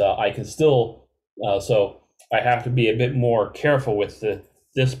 but I can still, so I have to be a bit more careful with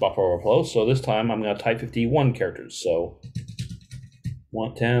this buffer overflow. So this time I'm going to type 51 characters. So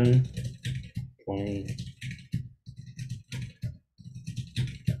 10, 20,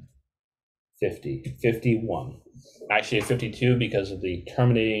 50, 51. Actually 52 because of the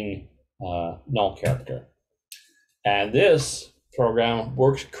terminating null character. And this program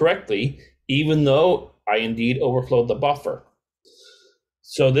works correctly, even though I indeed overflowed the buffer.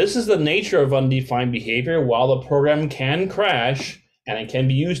 So this is the nature of undefined behavior. While the program can crash and it can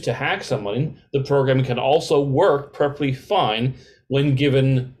be used to hack someone, the program can also work perfectly fine when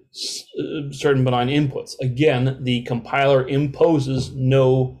given certain benign inputs. Again, the compiler imposes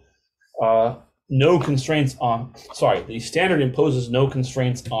no constraints on, the standard imposes no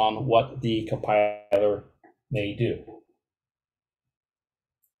constraints on what the compiler may do.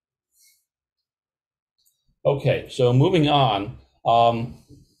 Okay, so moving on.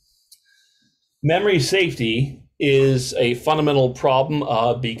 Memory safety is a fundamental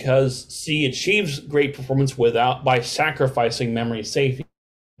problem because C achieves great performance by sacrificing memory safety.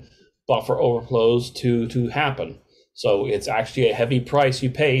 Buffer overflows to happen. So it's actually a heavy price you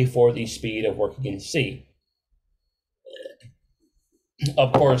pay for the speed of working in C.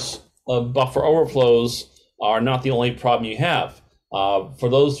 Of course, buffer overflows are not the only problem you have. For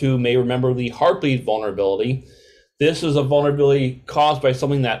those who may remember the Heartbleed vulnerability, this is a vulnerability caused by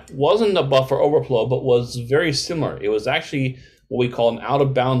something that wasn't a buffer overflow, but was very similar. It was actually what we call an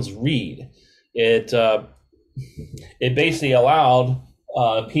out-of-bounds read. It basically allowed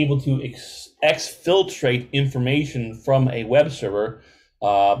people to exfiltrate information from a web server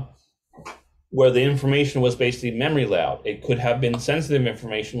where the information was basically memory loud. It could have been sensitive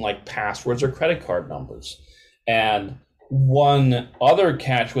information like passwords or credit card numbers. And one other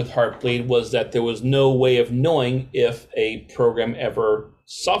catch with Heartbleed was that there was no way of knowing if a program ever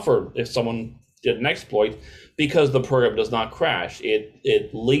suffered, if someone did an exploit, because the program does not crash. It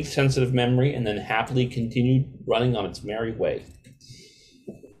leaked sensitive memory and then happily continued running on its merry way.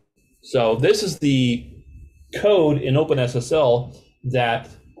 So this is the code in OpenSSL that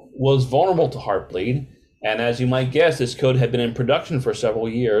was vulnerable to Heartbleed. And as you might guess, this code had been in production for several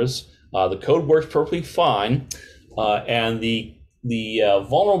years. The code works perfectly fine. And the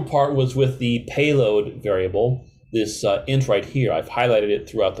vulnerable part was with the payload variable, this int right here. I've highlighted it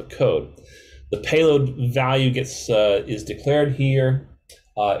throughout the code. The payload value is declared here.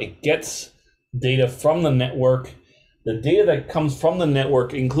 It gets data from the network. The data that comes from the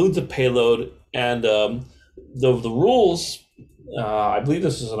network includes a payload, and the rules, I believe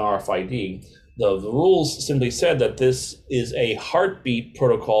this is an RFID, the rules simply said that this is a heartbeat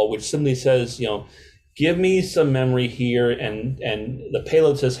protocol, which simply says, give me some memory here, and the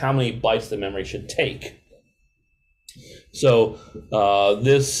payload says how many bytes the memory should take. So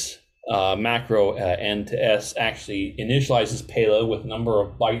this macro N to S actually initializes payload with number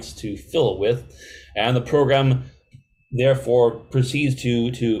of bytes to fill it with, and the program therefore proceeds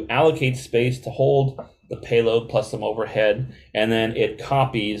to allocate space to hold the payload plus some overhead, and then it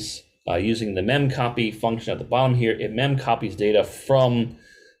copies using the memcopy function at the bottom here. It memcopies data from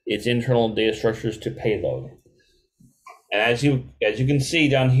its internal data structures to payload. And as you can see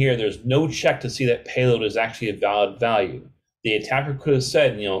down here, there's no check to see that payload is actually a valid value. The attacker could have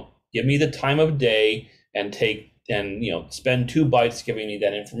said, give me the time of day and spend 2 bytes giving me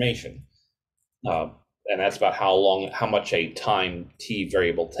that information. And that's about how much a time t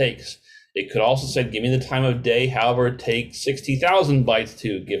variable takes. It could also say, give me the time of day, however, it takes 60,000 bytes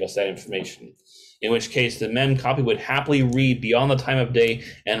to give us that information. In which case, the memcopy would happily read beyond the time of day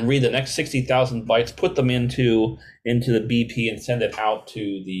and read the next 60,000 bytes, put them into the BP, and send it out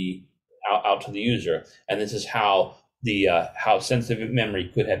to the user. And this is how how sensitive memory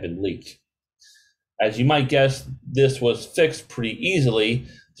could have been leaked. As you might guess, this was fixed pretty easily,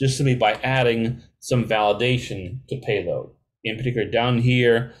 just simply by adding some validation to payload. In particular, down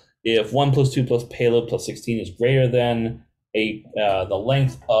here, if 1 plus 2 plus payload plus 16 is greater than the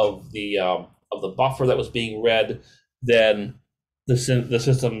length of the buffer that was being read, then the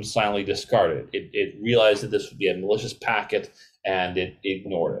system silently discarded it. It realized that this would be a malicious packet, and it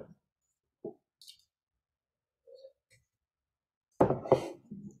ignored it.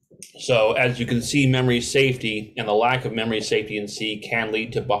 So as you can see, memory safety and the lack of memory safety in C can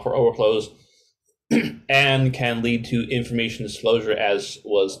lead to buffer overflows and can lead to information disclosure, as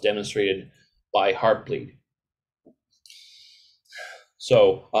was demonstrated by Heartbleed.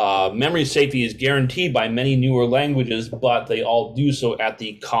 So memory safety is guaranteed by many newer languages, but they all do so at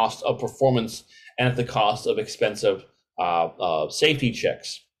the cost of performance and at the cost of expensive safety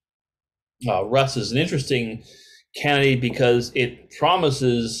checks. Rust is an interesting candidate because it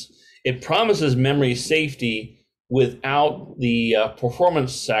promises memory safety without the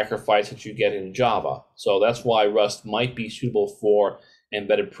performance sacrifice that you get in Java. So that's why Rust might be suitable for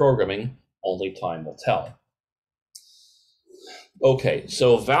embedded programming. Only time will tell. Okay,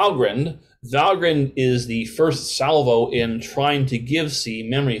 so Valgrind is the first salvo in trying to give C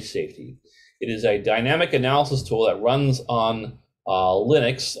memory safety. It is a dynamic analysis tool that runs on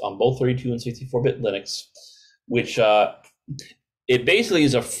Linux, on both 32 and 64-bit Linux, which it basically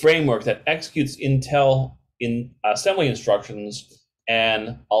is a framework that executes Intel in assembly instructions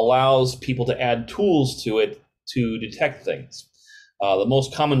and allows people to add tools to it to detect things. The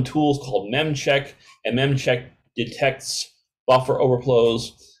most common tool is called memcheck, and memcheck detects buffer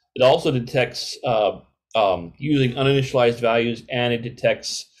overflows. It also detects using uninitialized values, and it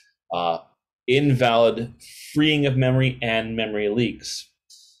detects invalid freeing of memory and memory leaks.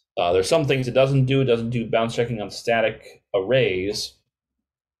 There's some things it doesn't do. It doesn't do bounce checking on static arrays,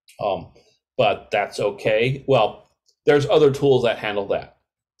 but that's okay. Well, there's other tools that handle that.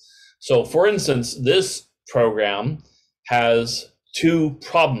 So for instance, this program has 2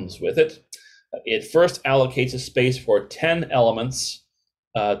 problems with it. It first allocates a space for 10 elements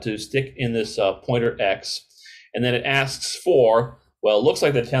to stick in this pointer X, and then it asks for, well, it looks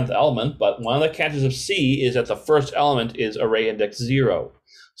like the 10th element, but one of the catches of C is that the first element is array index 0.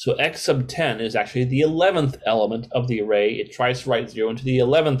 So X sub 10 is actually the 11th element of the array. It tries to write 0 into the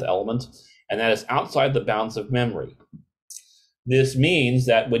 11th element, and that is outside the bounds of memory. This means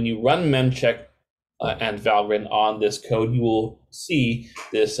that when you run memcheck and Valgrind on this code, you will see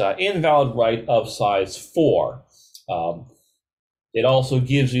this invalid write of size 4. It also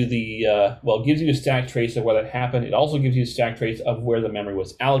gives you the, gives you a stack trace of where that happened. It also gives you a stack trace of where the memory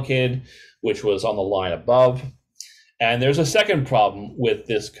was allocated, which was on the line above. And there's a second problem with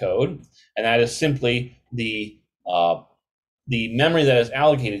this code, and that is simply the memory that is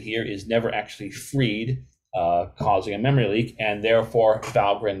allocated here is never actually freed, causing a memory leak, and therefore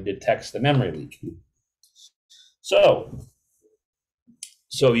Valgrind detects the memory leak. So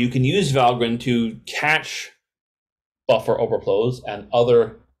you can use Valgrind to catch buffer overflows and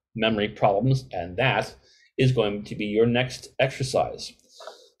other memory problems, and that is going to be your next exercise.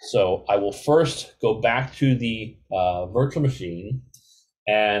 So I will first go back to the virtual machine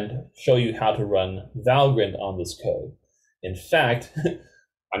and show you how to run Valgrind on this code. In fact,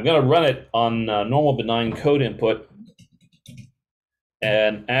 I'm going to run it on normal benign code input,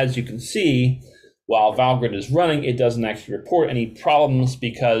 and as you can see, while Valgrind is running, it doesn't actually report any problems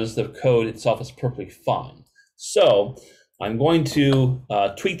because the code itself is perfectly fine. So I'm going to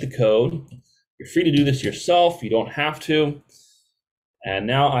tweak the code. You're free to do this yourself. You don't have to. And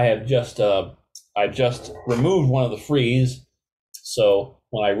now I've just removed one of the frees. So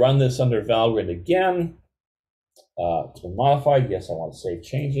when I run this under Valgrind again, it's been modified. Yes, I want to save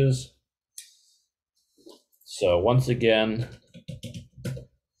changes. So once again,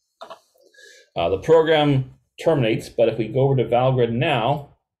 the program terminates, but if we go over to Valgrind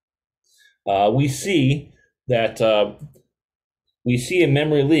now, we see that we see a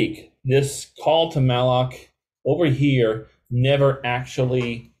memory leak. This call to malloc over here never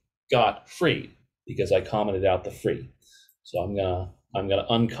actually got free because I commented out the free. So I'm gonna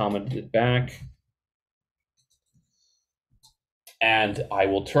uncomment it back. And I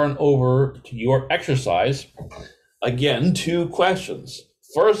will turn over to your exercise. Again, 2 questions.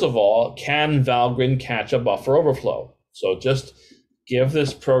 First of all, can Valgrind catch a buffer overflow? So just give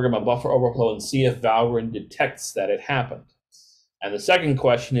this program a buffer overflow and see if Valgrind detects that it happened. And the second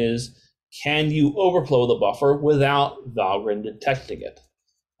question is, can you overflow the buffer without Valgrind detecting it?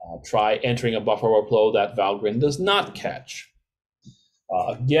 Try entering a buffer overflow that Valgrind does not catch.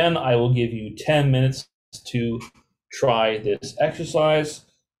 Again, I will give you 10 minutes to try this exercise.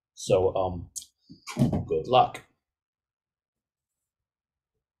 So good luck.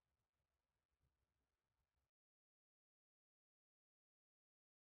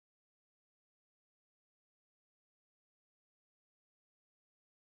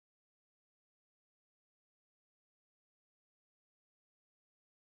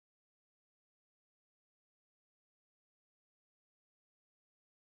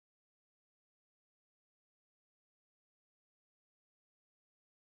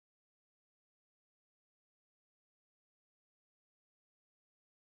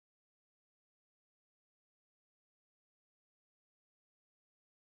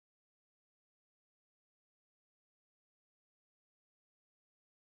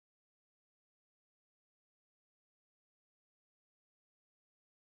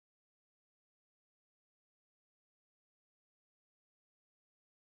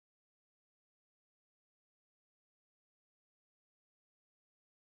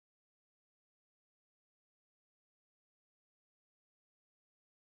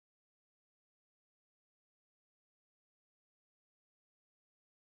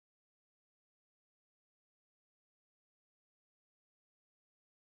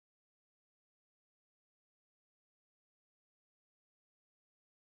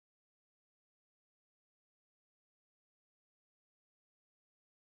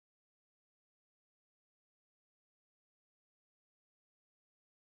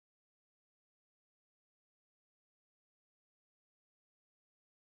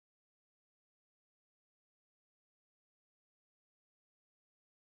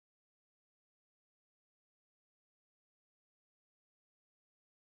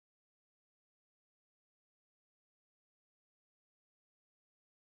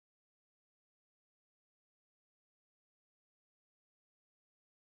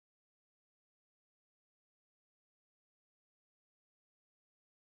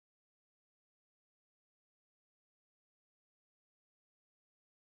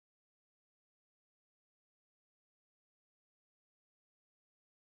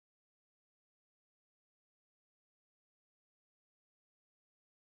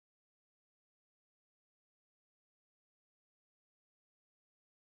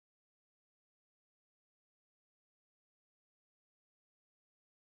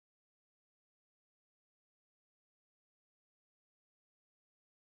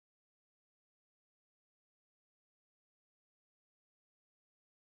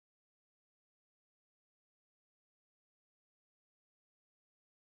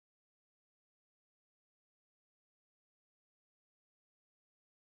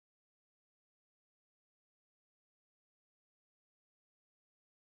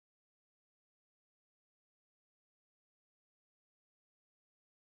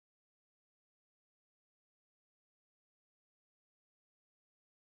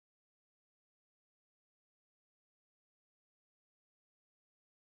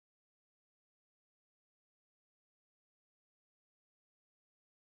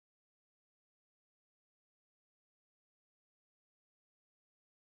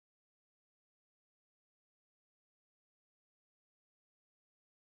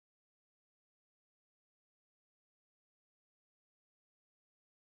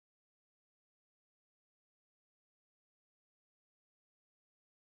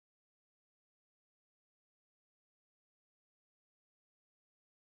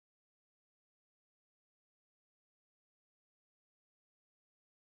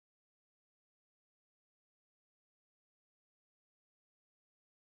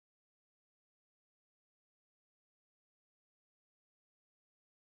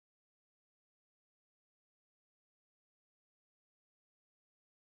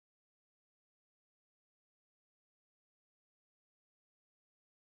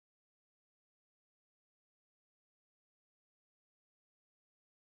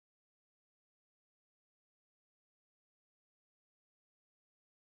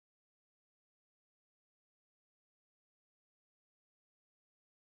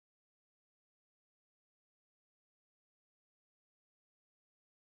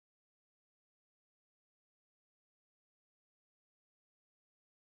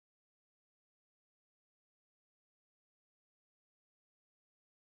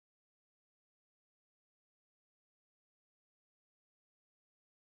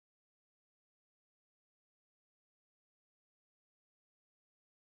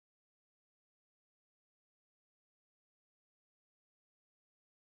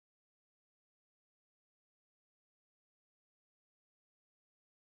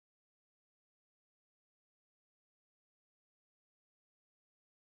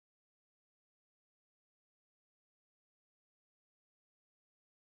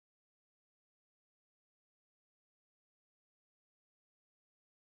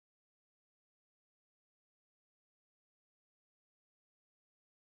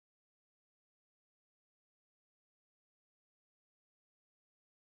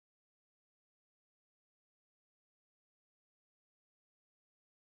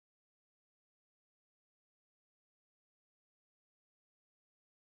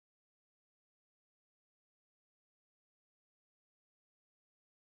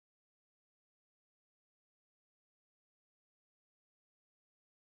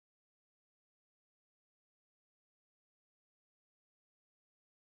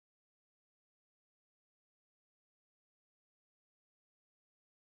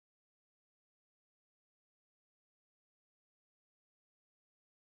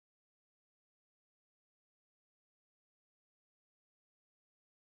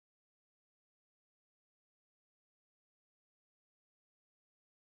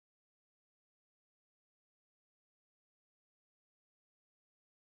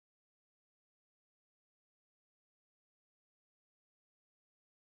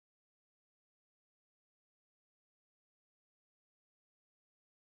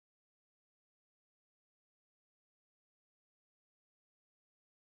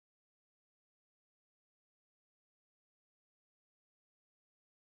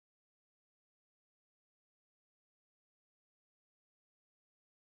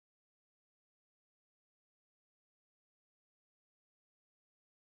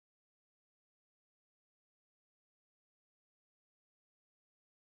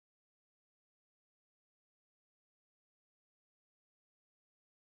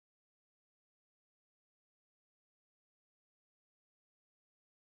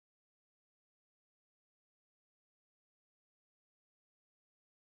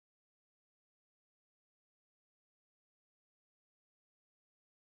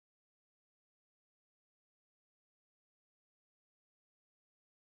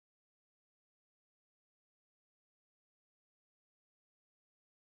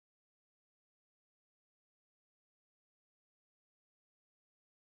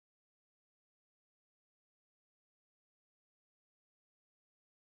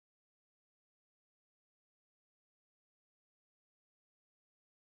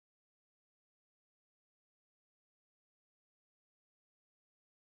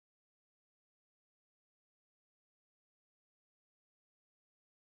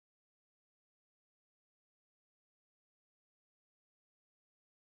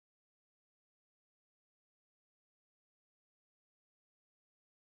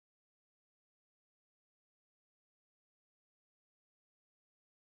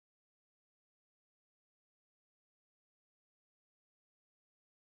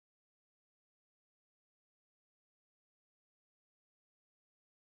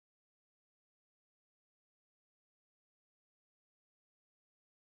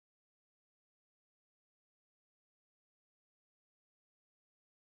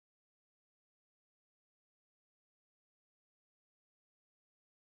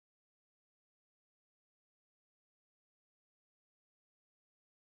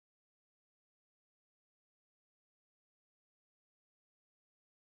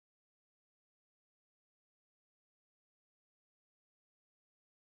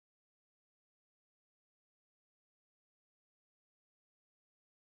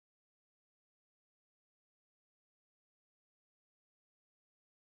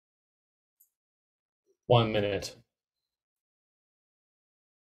 1 minute.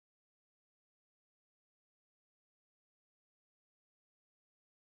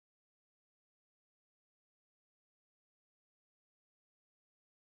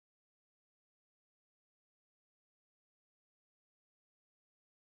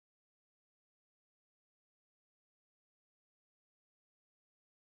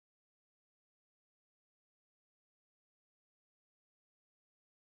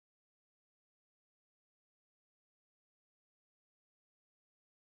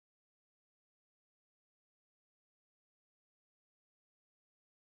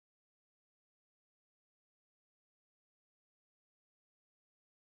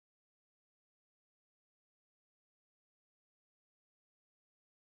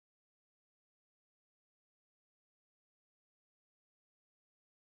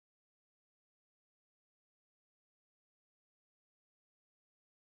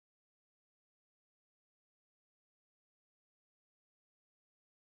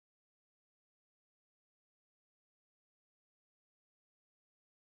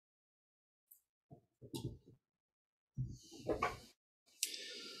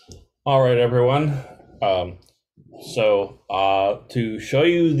 All right, everyone. To show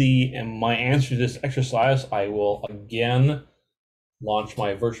you my answer to this exercise, I will again launch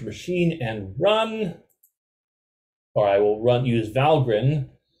my virtual machine and run, or I will use Valgrind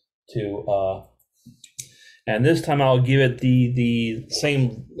to, and this time I'll give it the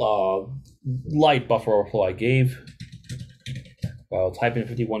same light buffer overflow I gave. I'll type in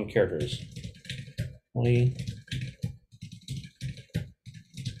 51 characters. 20.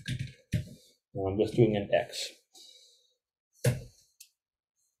 I'm just doing an X.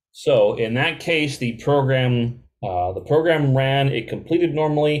 So in that case, the program ran, it completed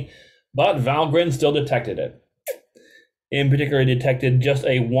normally, but Valgrind still detected it. In particular, it detected just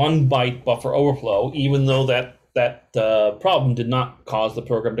a 1 byte buffer overflow, even though that problem did not cause the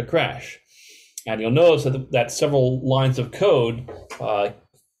program to crash. And you'll notice that several lines of code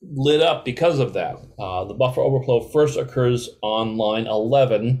lit up because of that. The buffer overflow first occurs on line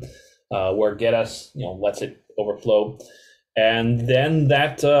 11, where getS lets it overflow. And then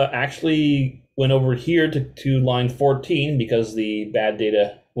that actually went over here to line 14 because the bad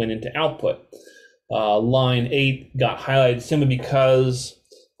data went into output. Line 8 got highlighted simply because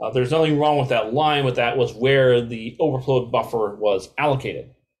there's nothing wrong with that line, but that was where the overflowed buffer was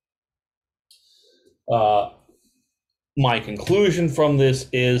allocated. My conclusion from this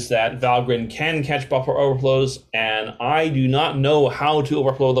is that Valgrind can catch buffer overflows, and I do not know how to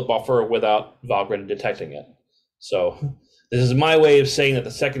overflow the buffer without Valgrind detecting it. So this is my way of saying that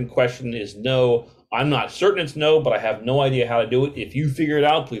the second question is no. I'm not certain it's no, but I have no idea how to do it. If you figure it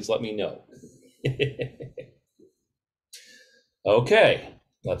out, please let me know. Okay,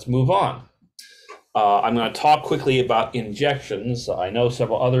 let's move on. I'm going to talk quickly about injections. I know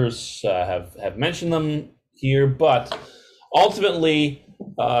several others have mentioned them here, but ultimately,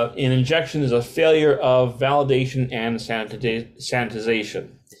 an injection is a failure of validation and sanitization.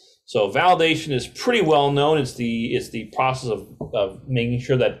 So validation is pretty well known. It's the process of making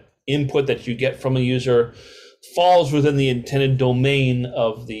sure that input that you get from a user falls within the intended domain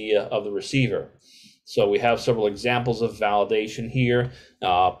of the receiver. So we have several examples of validation here.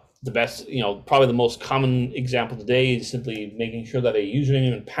 The best, probably the most common example today is simply making sure that a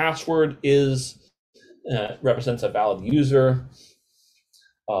username and password represents a valid user.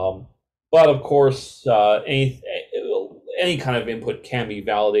 But of course, any kind of input can be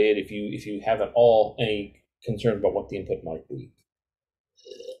validated if you have at all any concerns about what the input might be.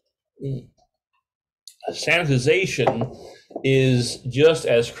 Sanitization is just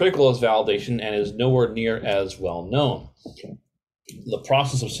as critical as validation and is nowhere near as well known. The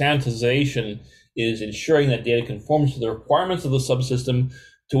process of sanitization is ensuring that data conforms to the requirements of the subsystem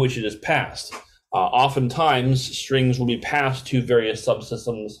to which it is passed. Oftentimes, strings will be passed to various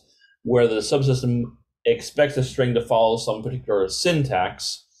subsystems where the subsystem expects a string to follow some particular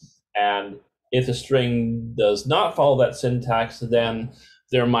syntax, and if the string does not follow that syntax, then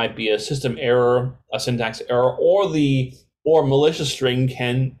there might be a system error, a syntax error, or malicious string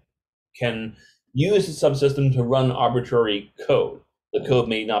can use the subsystem to run arbitrary code. The code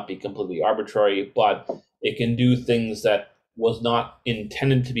may not be completely arbitrary, but it can do things that was not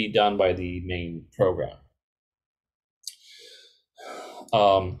intended to be done by the main program.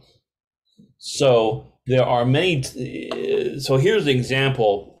 So there are many. So here's an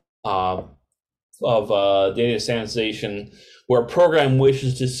example of data sanitization where a program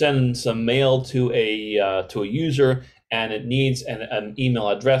wishes to send some mail to a user, and it needs an email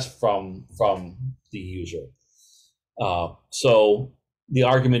address from the user. So the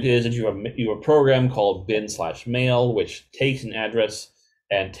argument is that you have a program called bin/mail, which takes an address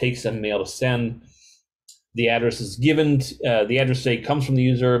and takes a mail to send. The address is given. The address say comes from the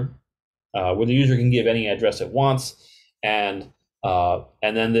user, where the user can give any address it wants, and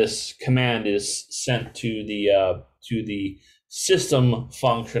then this command is sent to the system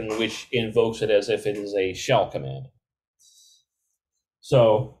function, which invokes it as if it is a shell command.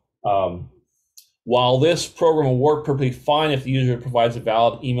 So while this program will work perfectly fine if the user provides a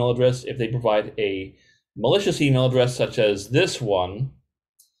valid email address, if they provide a malicious email address such as this one,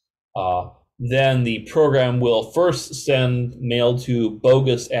 then the program will first send mail to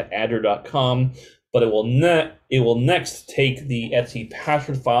bogus@adder.com, but it will next take the Etsy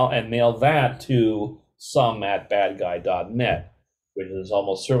password file and mail that to some@badguy.net, which is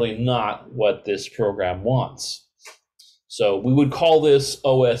almost certainly not what this program wants. So we would call this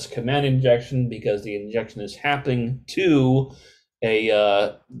OS command injection because the injection is happening to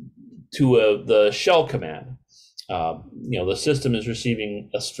the shell command. The system is receiving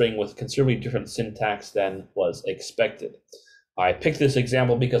a string with considerably different syntax than was expected. I picked this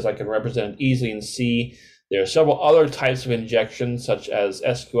example because I can represent it easily in C. There are several other types of injection, such as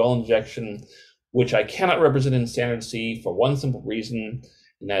SQL injection, which I cannot represent in standard C for one simple reason,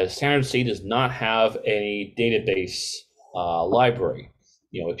 and that is standard C does not have a database library.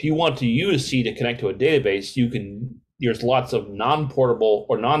 If you want to use C to connect to a database, there's lots of non-portable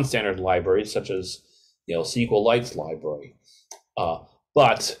or non-standard libraries, such as SQLite's library.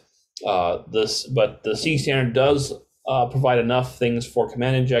 But the C standard does provide enough things for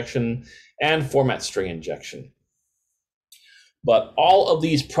command injection and format string injection. But all of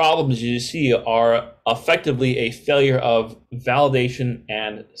these problems you see are effectively a failure of validation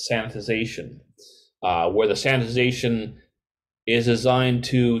and sanitization, where the sanitization is designed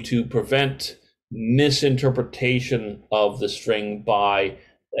to prevent misinterpretation of the string by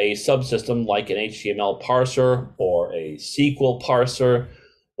a subsystem like an HTML parser or a SQL parser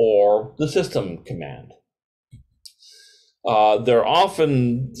or the system command. There are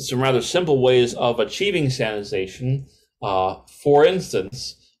often some rather simple ways of achieving sanitization. For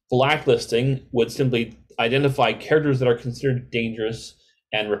instance, blacklisting would simply identify characters that are considered dangerous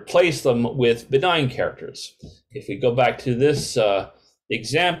and replace them with benign characters. If we go back to this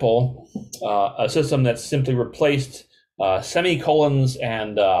example, a system that simply replaced semicolons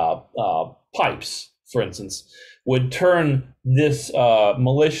and pipes, for instance, would turn this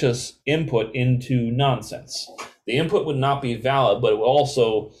malicious input into nonsense. The input would not be valid, but it would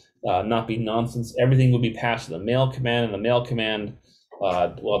also not be nonsense. Everything would be passed to the mail command, and the mail command,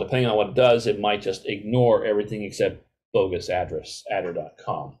 well, depending on what it does, it might just ignore everything except bogus address,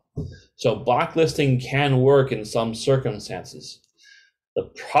 adder.com. So blacklisting can work in some circumstances. The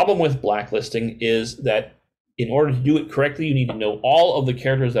problem with blacklisting is that in order to do it correctly, you need to know all of the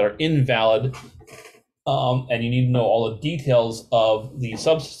characters that are invalid, and you need to know all the details of the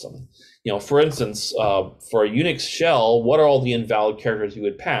subsystem. For instance, for a Unix shell, what are all the invalid characters you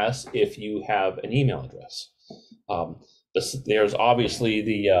would pass if you have an email address? There's obviously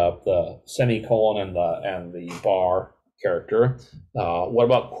the semicolon and the bar character. What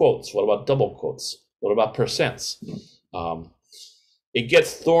about quotes? What about double quotes? What about percents? It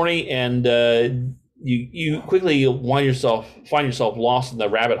gets thorny, and you quickly find yourself lost in the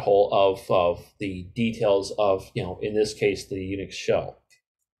rabbit hole of the details of, in this case, the Unix shell.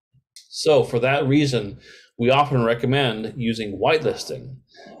 So for that reason, we often recommend using whitelisting,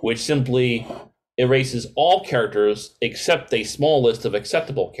 which simply erases all characters except a small list of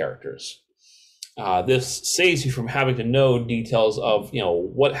acceptable characters. This saves you from having to know details of,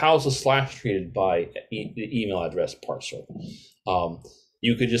 how is the slash treated by the email address parser.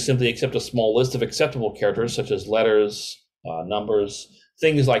 You could just simply accept a small list of acceptable characters, such as letters, numbers,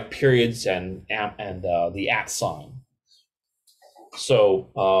 things like periods and the @ sign.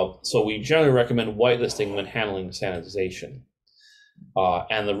 So we generally recommend whitelisting when handling sanitization.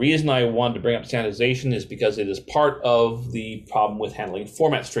 And the reason I wanted to bring up sanitization is because it is part of the problem with handling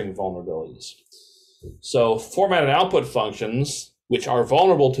format string vulnerabilities. So format and output functions, which are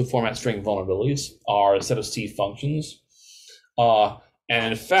vulnerable to format string vulnerabilities, are a set of C functions.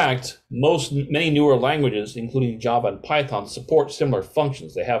 And in fact, many newer languages, including Java and Python, support similar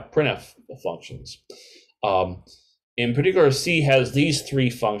functions. They have printf functions. In particular, C has these three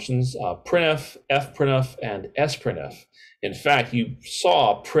functions: printf, fprintf, and sprintf. In fact, you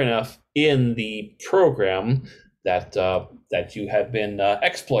saw printf in the program that you have been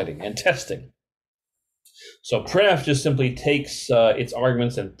exploiting and testing. So printf just simply takes its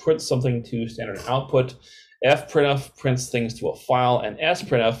arguments and puts something to standard output. Fprintf prints things to a file, and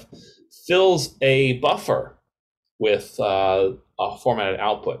sprintf fills a buffer with a formatted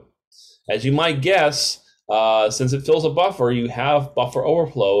output. As you might guess, since it fills a buffer, you have buffer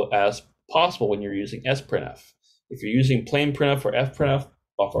overflow as possible when you're using sprintf. If you're using plain printf or fprintf,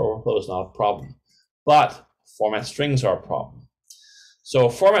 buffer overflow is not a problem. But format strings are a problem. So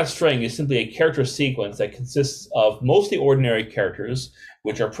a format string is simply a character sequence that consists of mostly ordinary characters,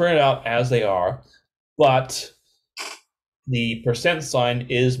 which are printed out as they are, but the percent sign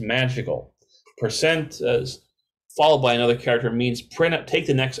is magical. Percent followed by another character means take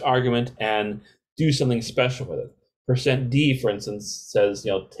the next argument and do something special with it. Percent D, for instance, says,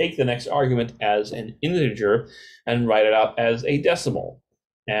 take the next argument as an integer and write it out as a decimal.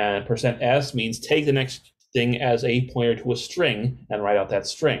 And percent S means take the next thing as a pointer to a string and write out that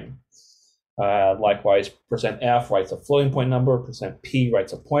string. Likewise, percent F writes a floating point number, percent P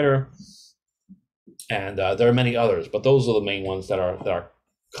writes a pointer, and there are many others, but those are the main ones that are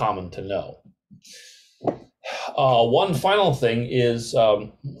common to know. One final thing is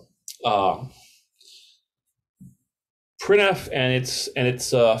printf and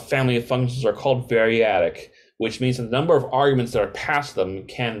its family of functions are called variadic, which means that the number of arguments that are passed them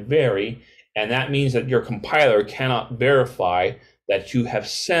can vary, and that means that your compiler cannot verify that you have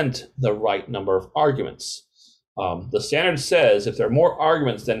sent the right number of arguments. The standard says if there are more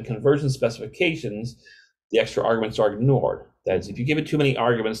arguments than conversion specifications, the extra arguments are ignored. That is, if you give it too many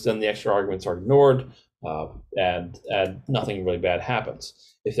arguments, then the extra arguments are ignored, and nothing really bad happens.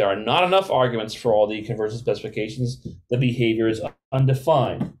 If there are not enough arguments for all the conversion specifications, the behavior is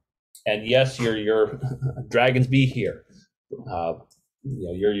undefined. And yes, your dragons be here.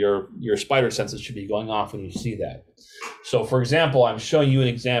 Your spider senses should be going off when you see that. So, for example, I'm showing you an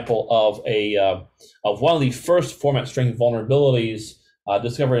example of one of the first format string vulnerabilities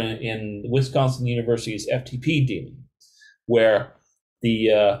discovered in Wisconsin University's FTP daemon, where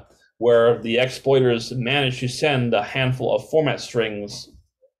the exploiters managed to send a handful of format strings,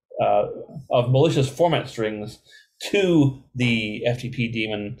 of malicious format strings, to the FTP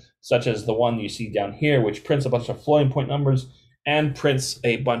daemon, such as the one you see down here, which prints a bunch of floating point numbers and prints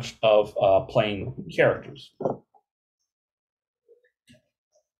a bunch of plain characters.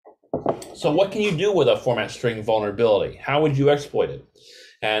 So what can you do with a format string vulnerability? How would you exploit it?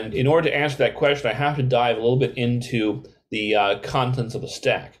 And in order to answer that question, I have to dive a little bit into the contents of the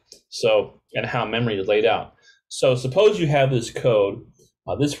stack, and how memory is laid out. So suppose you have this code,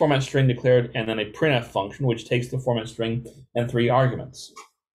 this format string declared, and then a printf function, which takes the format string and 3 arguments.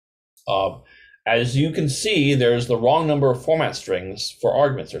 As you can see, there's the wrong number of format strings for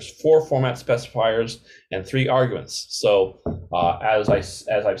arguments. There's 4 format specifiers and 3 arguments. So as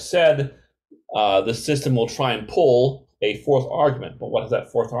I've said, the system will try and pull a 4th argument. But what is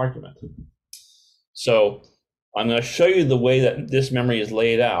that 4th argument? So I'm going to show you the way that this memory is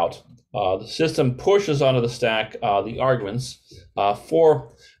laid out. The system pushes onto the stack the arguments.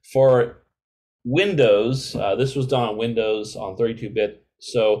 For Windows, this was done on Windows on 32-bit.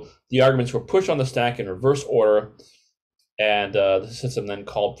 So the arguments were pushed on the stack in reverse order, and the system then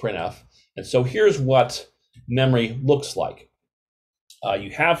called printf. And so here's what memory looks like. You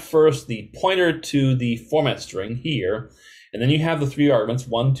have first the pointer to the format string here, and then you have the 3 arguments,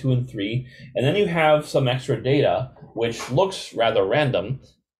 1, 2, and 3, and then you have some extra data, which looks rather random.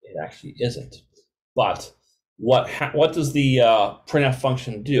 It actually isn't. But what does the printf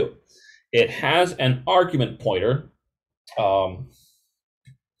function do? It has an argument pointer,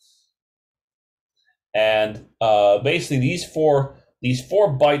 and basically these four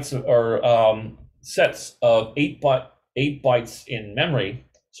bytes are sets of 8 bytes in memory.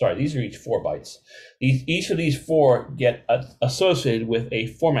 Sorry, these are each 4 bytes. Each of these 4 get associated with a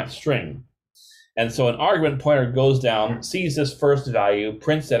format string. And so an argument pointer goes down, sees this first value,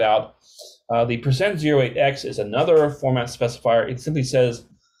 prints it out. The %08x is another format specifier. It simply says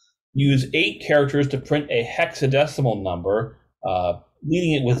use 8 characters to print a hexadecimal number,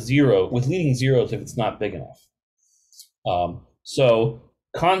 leading it with leading zeros if it's not big enough. So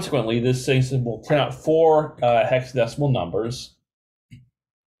consequently, this system will print out 4 hexadecimal numbers,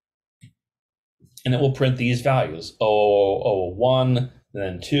 and it will print these values: 0001, and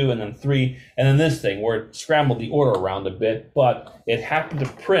then 2, and then 3, and then this thing where it scrambled the order around a bit, but it happened to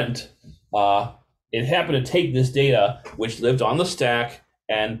print. It happened to take this data, which lived on the stack,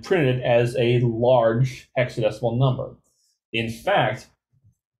 and print it as a large hexadecimal number. In fact,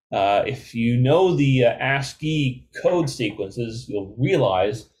 if you know the ASCII code sequences, you'll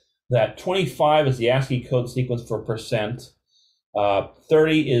realize that 25 is the ASCII code sequence for %,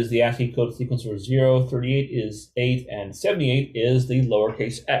 30 is the ASCII code sequence for 0, 38 is 8, and 78 is the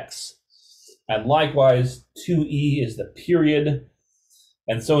lowercase x. And likewise, 2e is the period,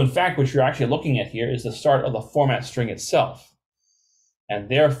 And so in fact, what you're actually looking at here is the start of the format string itself. And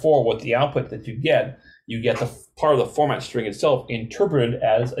therefore, what the output that you get the part of the format string itself interpreted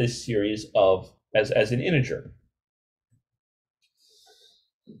as a series of, as an integer.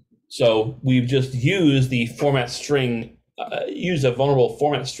 So we've just used the format string, use a vulnerable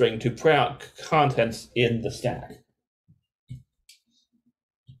format string to print out contents in the stack.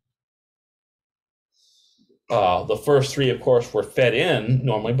 The first three, of course, were fed in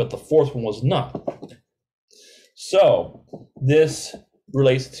normally, but the fourth one was not. So this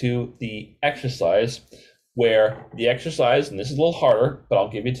relates to the exercise, where the exercise, and this is a little harder, but I'll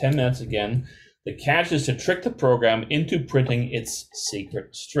give you 10 minutes again. The catch is to trick the program into printing its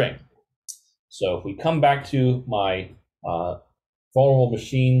secret string. So if we come back to my vulnerable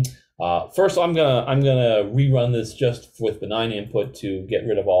machine, first I'm gonna rerun this just with benign input to get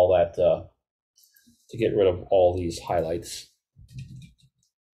rid of all that, to get rid of all these highlights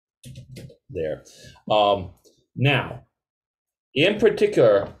there. Now, in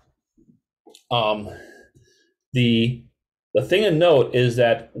particular, the thing to note is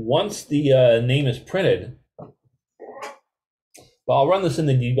that once the name is printed, well, I'll run this in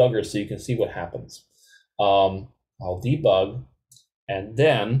the debugger so you can see what happens. I'll debug, and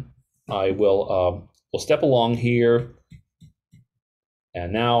then I will we'll step along here.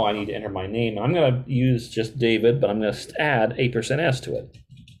 And now I need to enter my name. I'm going to use just David, but I'm going to add %s to it.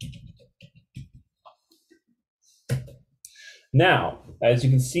 Now, as you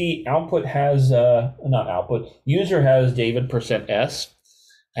can see, output has, not output, user has David %s,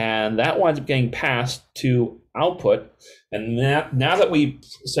 and that winds up getting passed to output. And now that we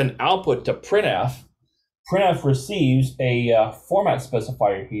send output to printf, printf receives a format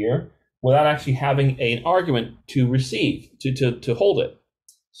specifier here without actually having an argument to receive, to hold it.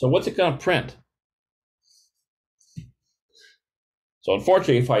 So what's it going to print? So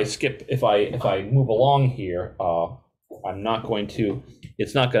unfortunately, if I move along here, I'm not going to,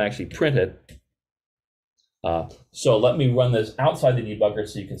 it's not going to actually print it. So let me run this outside the debugger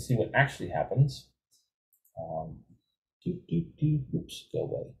so you can see what actually happens. Oops, go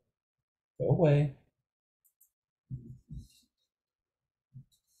away. Go away.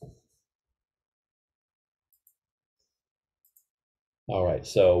 All right,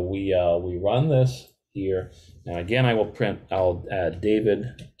 so we run this here, and again I'll add David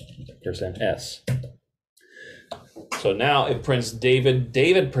 %s. So now it prints David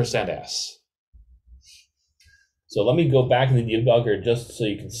 %s. So let me go back in the debugger just so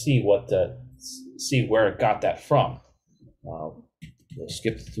you can see see where it got that from. We'll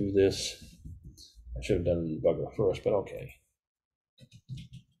skip through this. I should have done the debugger first, but okay.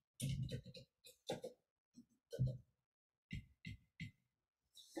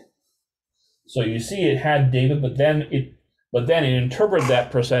 So you see it had David, but then it interpreted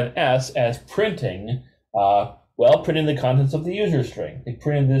that %s as printing, printing the contents of the user string. It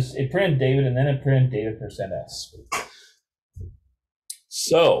printed David, and then it printed David %s.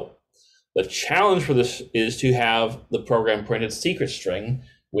 So the challenge for this is to have the program print its secret string,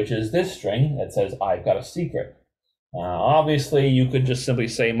 which is this string that says I've got a secret. Obviously, you could just simply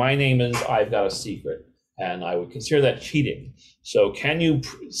say my name is I've got a secret, and I would consider that cheating. So can you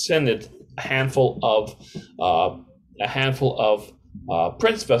send it a handful of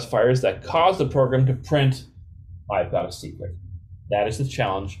print specifiers that cause the program to print I've got a secret? That is the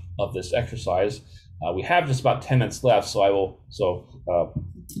challenge of this exercise. We have just about 10 minutes left, so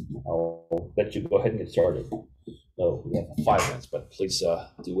I'll let you go ahead and get started. So we have 5 minutes, but please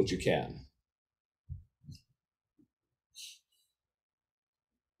do what you can.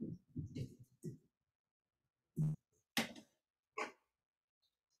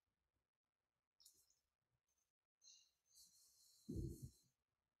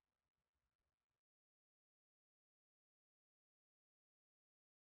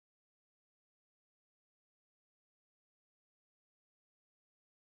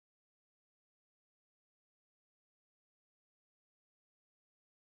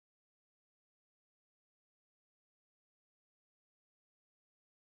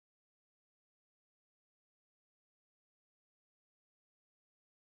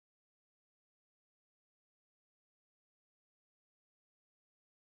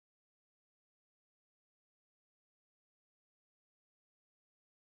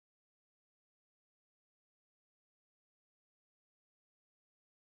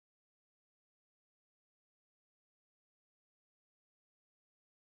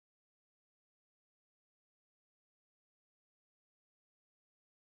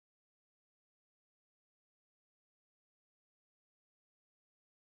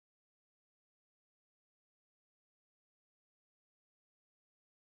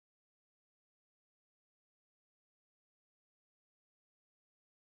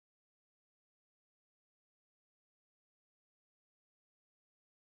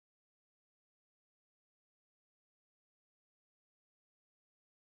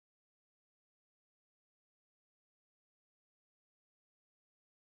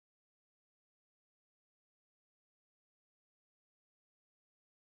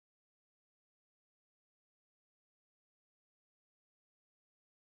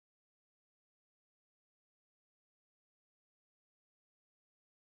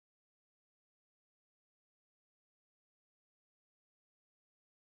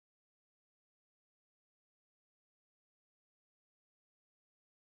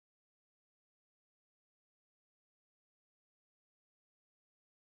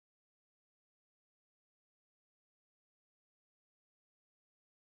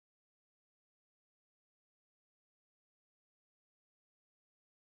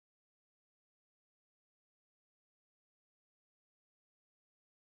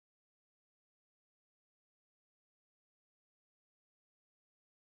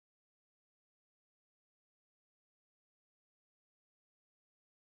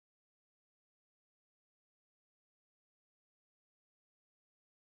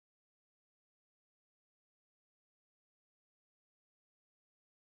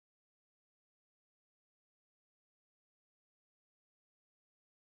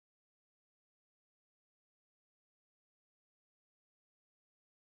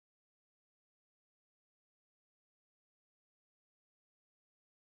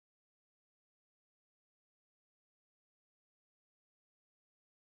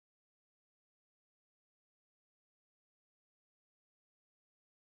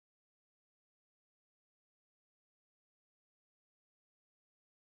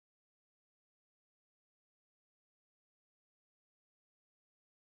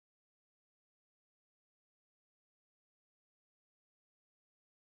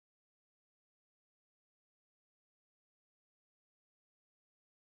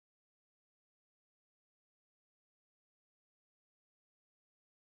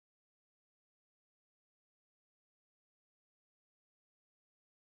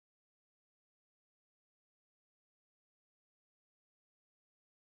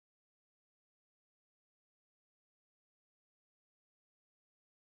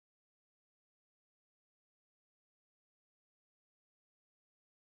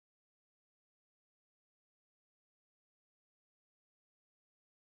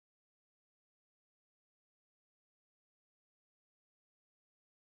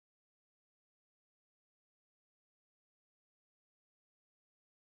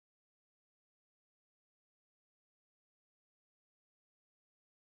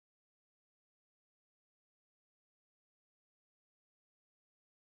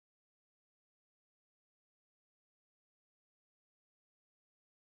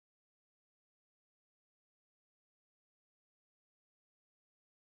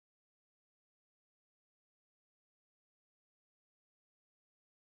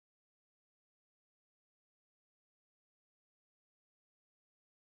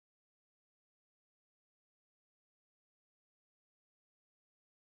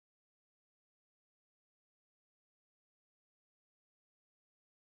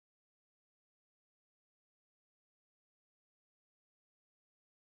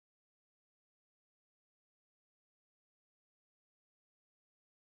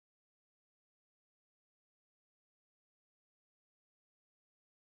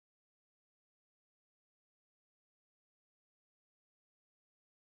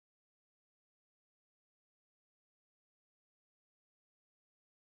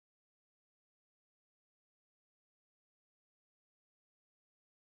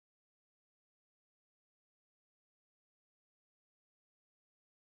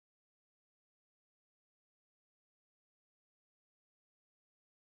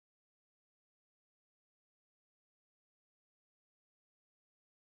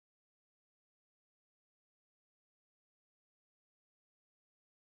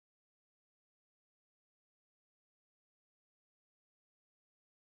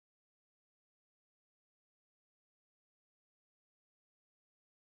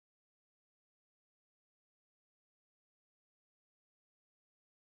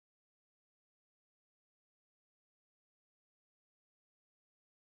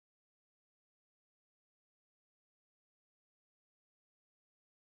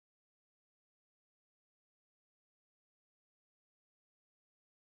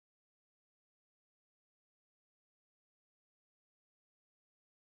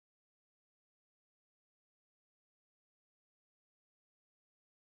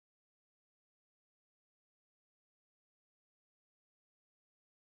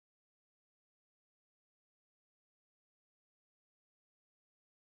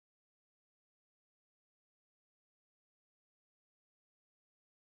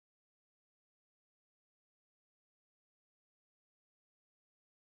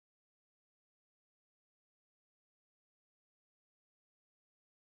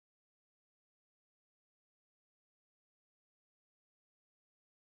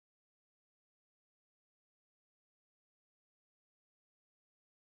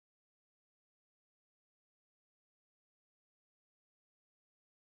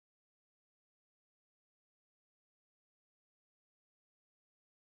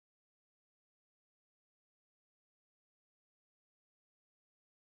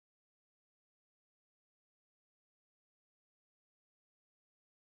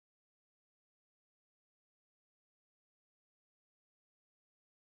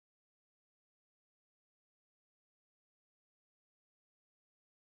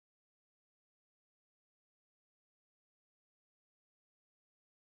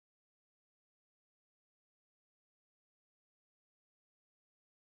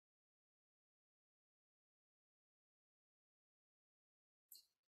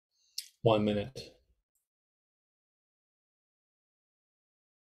 1 minute.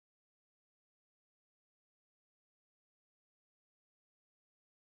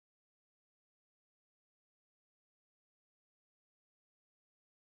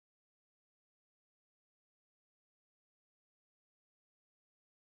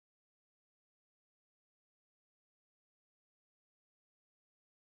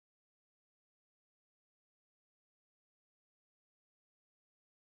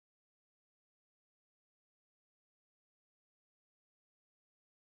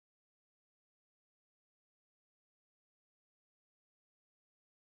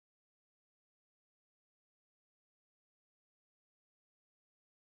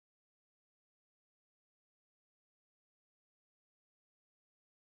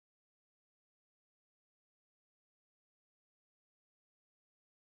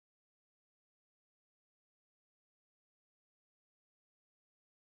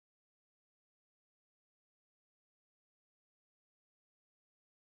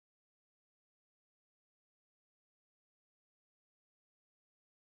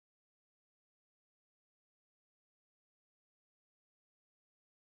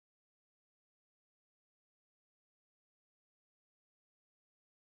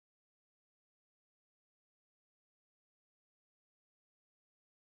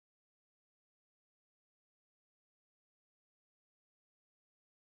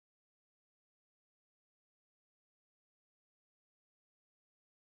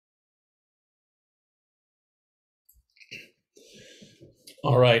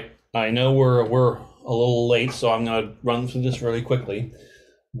 All right. I know we're a little late, so I'm going to run through this really quickly.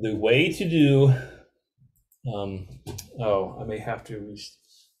 The way to do, I may have to,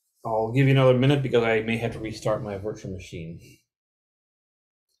 I'll give you another minute because I may have to restart my virtual machine.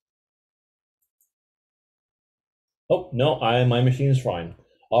 Oh, no, my machine is fine.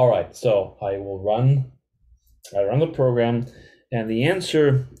 All right, so I run the program, and the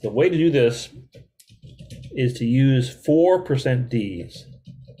answer, the way to do this is to use 4% Ds.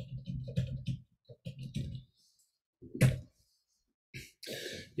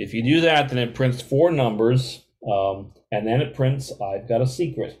 If you do that, then it prints 4 numbers, and then it prints, I've got a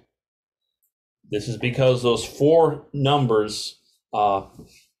secret. This is because those 4 numbers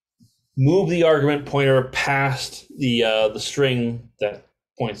move the argument pointer past the string that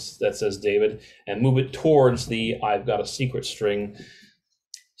says David, and move it towards the I've got a secret string,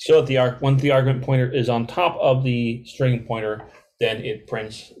 so that once the argument pointer is on top of the string pointer, then it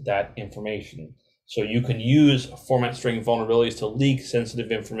prints that information. So you can use format string vulnerabilities to leak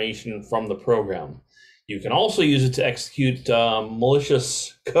sensitive information from the program. You can also use it to execute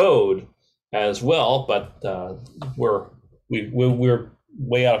malicious code as well, but we're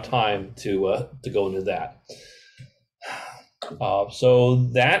way out of time to go into that. So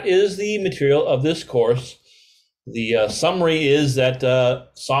that is the material of this course. The summary is that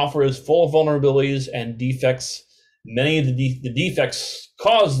software is full of vulnerabilities and defects. Many of the defects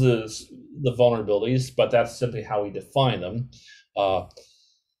cause the vulnerabilities, but that's simply how we define them.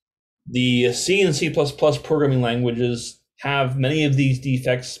 The C and C++ programming languages have many of these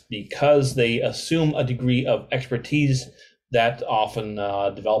defects because they assume a degree of expertise that often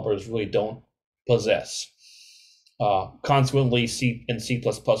developers really don't possess. Consequently, C and C++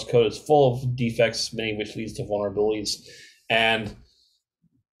 code is full of defects, many of which leads to vulnerabilities. And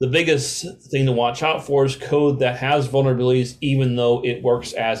the biggest thing to watch out for is code that has vulnerabilities, even though it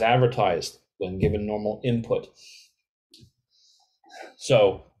works as advertised when given normal input.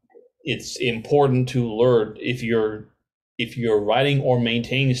 So it's important to learn, if you're writing or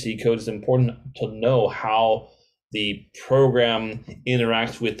maintaining C code, it's important to know how the program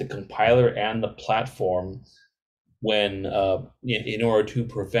interacts with the compiler and the platform when in order to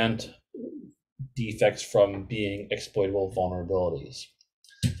prevent defects from being exploitable vulnerabilities.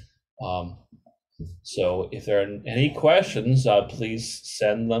 So if there are any questions, please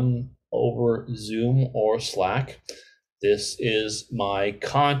send them over Zoom or Slack. This is my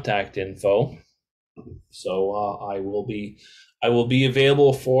contact info. So I will be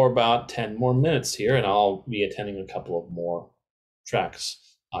available for about 10 more minutes here, and I'll be attending a couple of more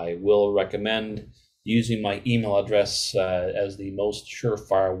tracks. I will recommend using my email address as the most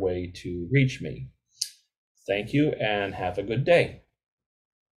surefire way to reach me. Thank you and have a good day.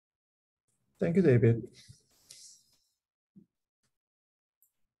 Thank you, David.